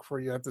more work for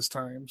you at this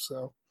time.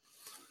 So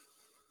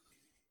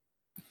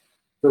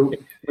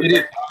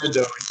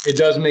it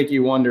does make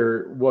you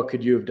wonder, what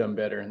could you have done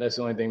better? That's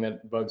the only thing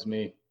that bugs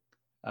me.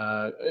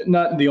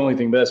 Not the only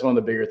thing, but that's one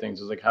of the bigger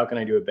things, is like, how can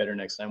I do it better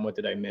next time? What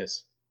did I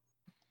miss?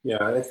 Yeah,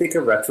 I think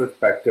a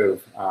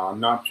retrospective,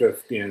 not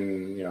just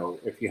in,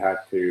 if you had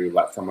to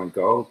let someone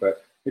go,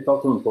 but it's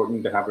also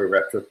important to have a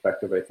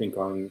retrospective, I think,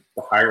 on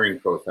the hiring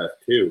process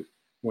too,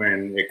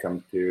 when it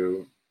comes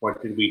to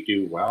what did we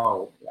do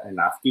well, and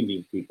asking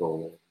these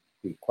people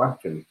these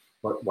questions.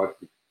 What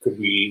could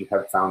we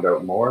have found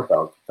out more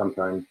about?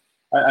 Sometimes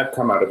I've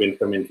come out of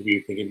some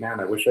interview thinking, man,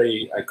 I wish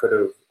I could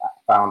have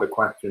found a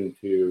question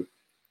to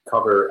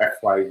cover X,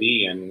 Y,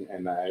 Z,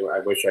 and I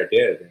wish I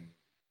did.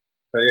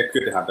 But it's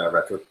good to have that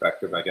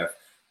retrospective, I guess,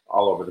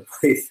 all over the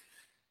place.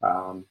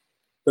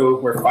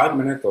 So we're 5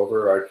 minutes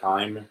over our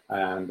time,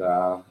 and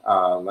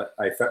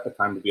I set the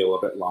time to be a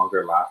little bit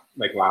longer. Last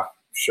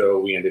show,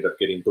 we ended up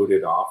getting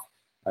booted off,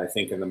 I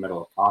think, in the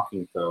middle of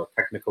talking. So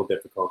technical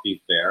difficulties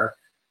there.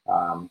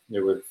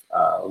 It was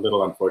a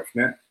little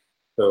unfortunate.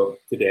 So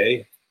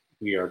today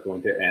we are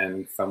going to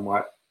end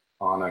somewhat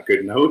on a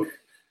good note.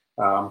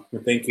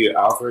 Thank you,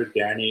 Alfred,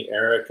 Danny,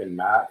 Eric, and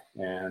Matt,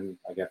 and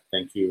I guess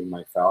thank you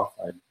myself.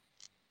 I'm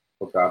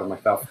so proud of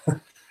myself.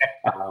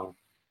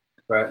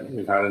 But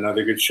we've had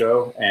another good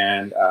show,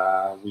 and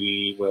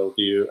we will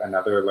do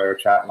another Lair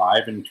Chat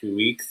Live in 2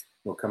 weeks.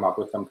 We'll come up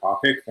with some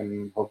topics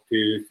and hope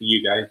to see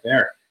you guys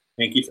there.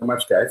 Thank you so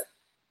much, guys.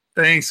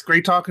 Thanks.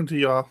 Great talking to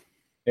you all.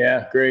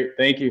 Yeah, great.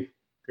 Thank you.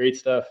 Great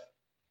stuff.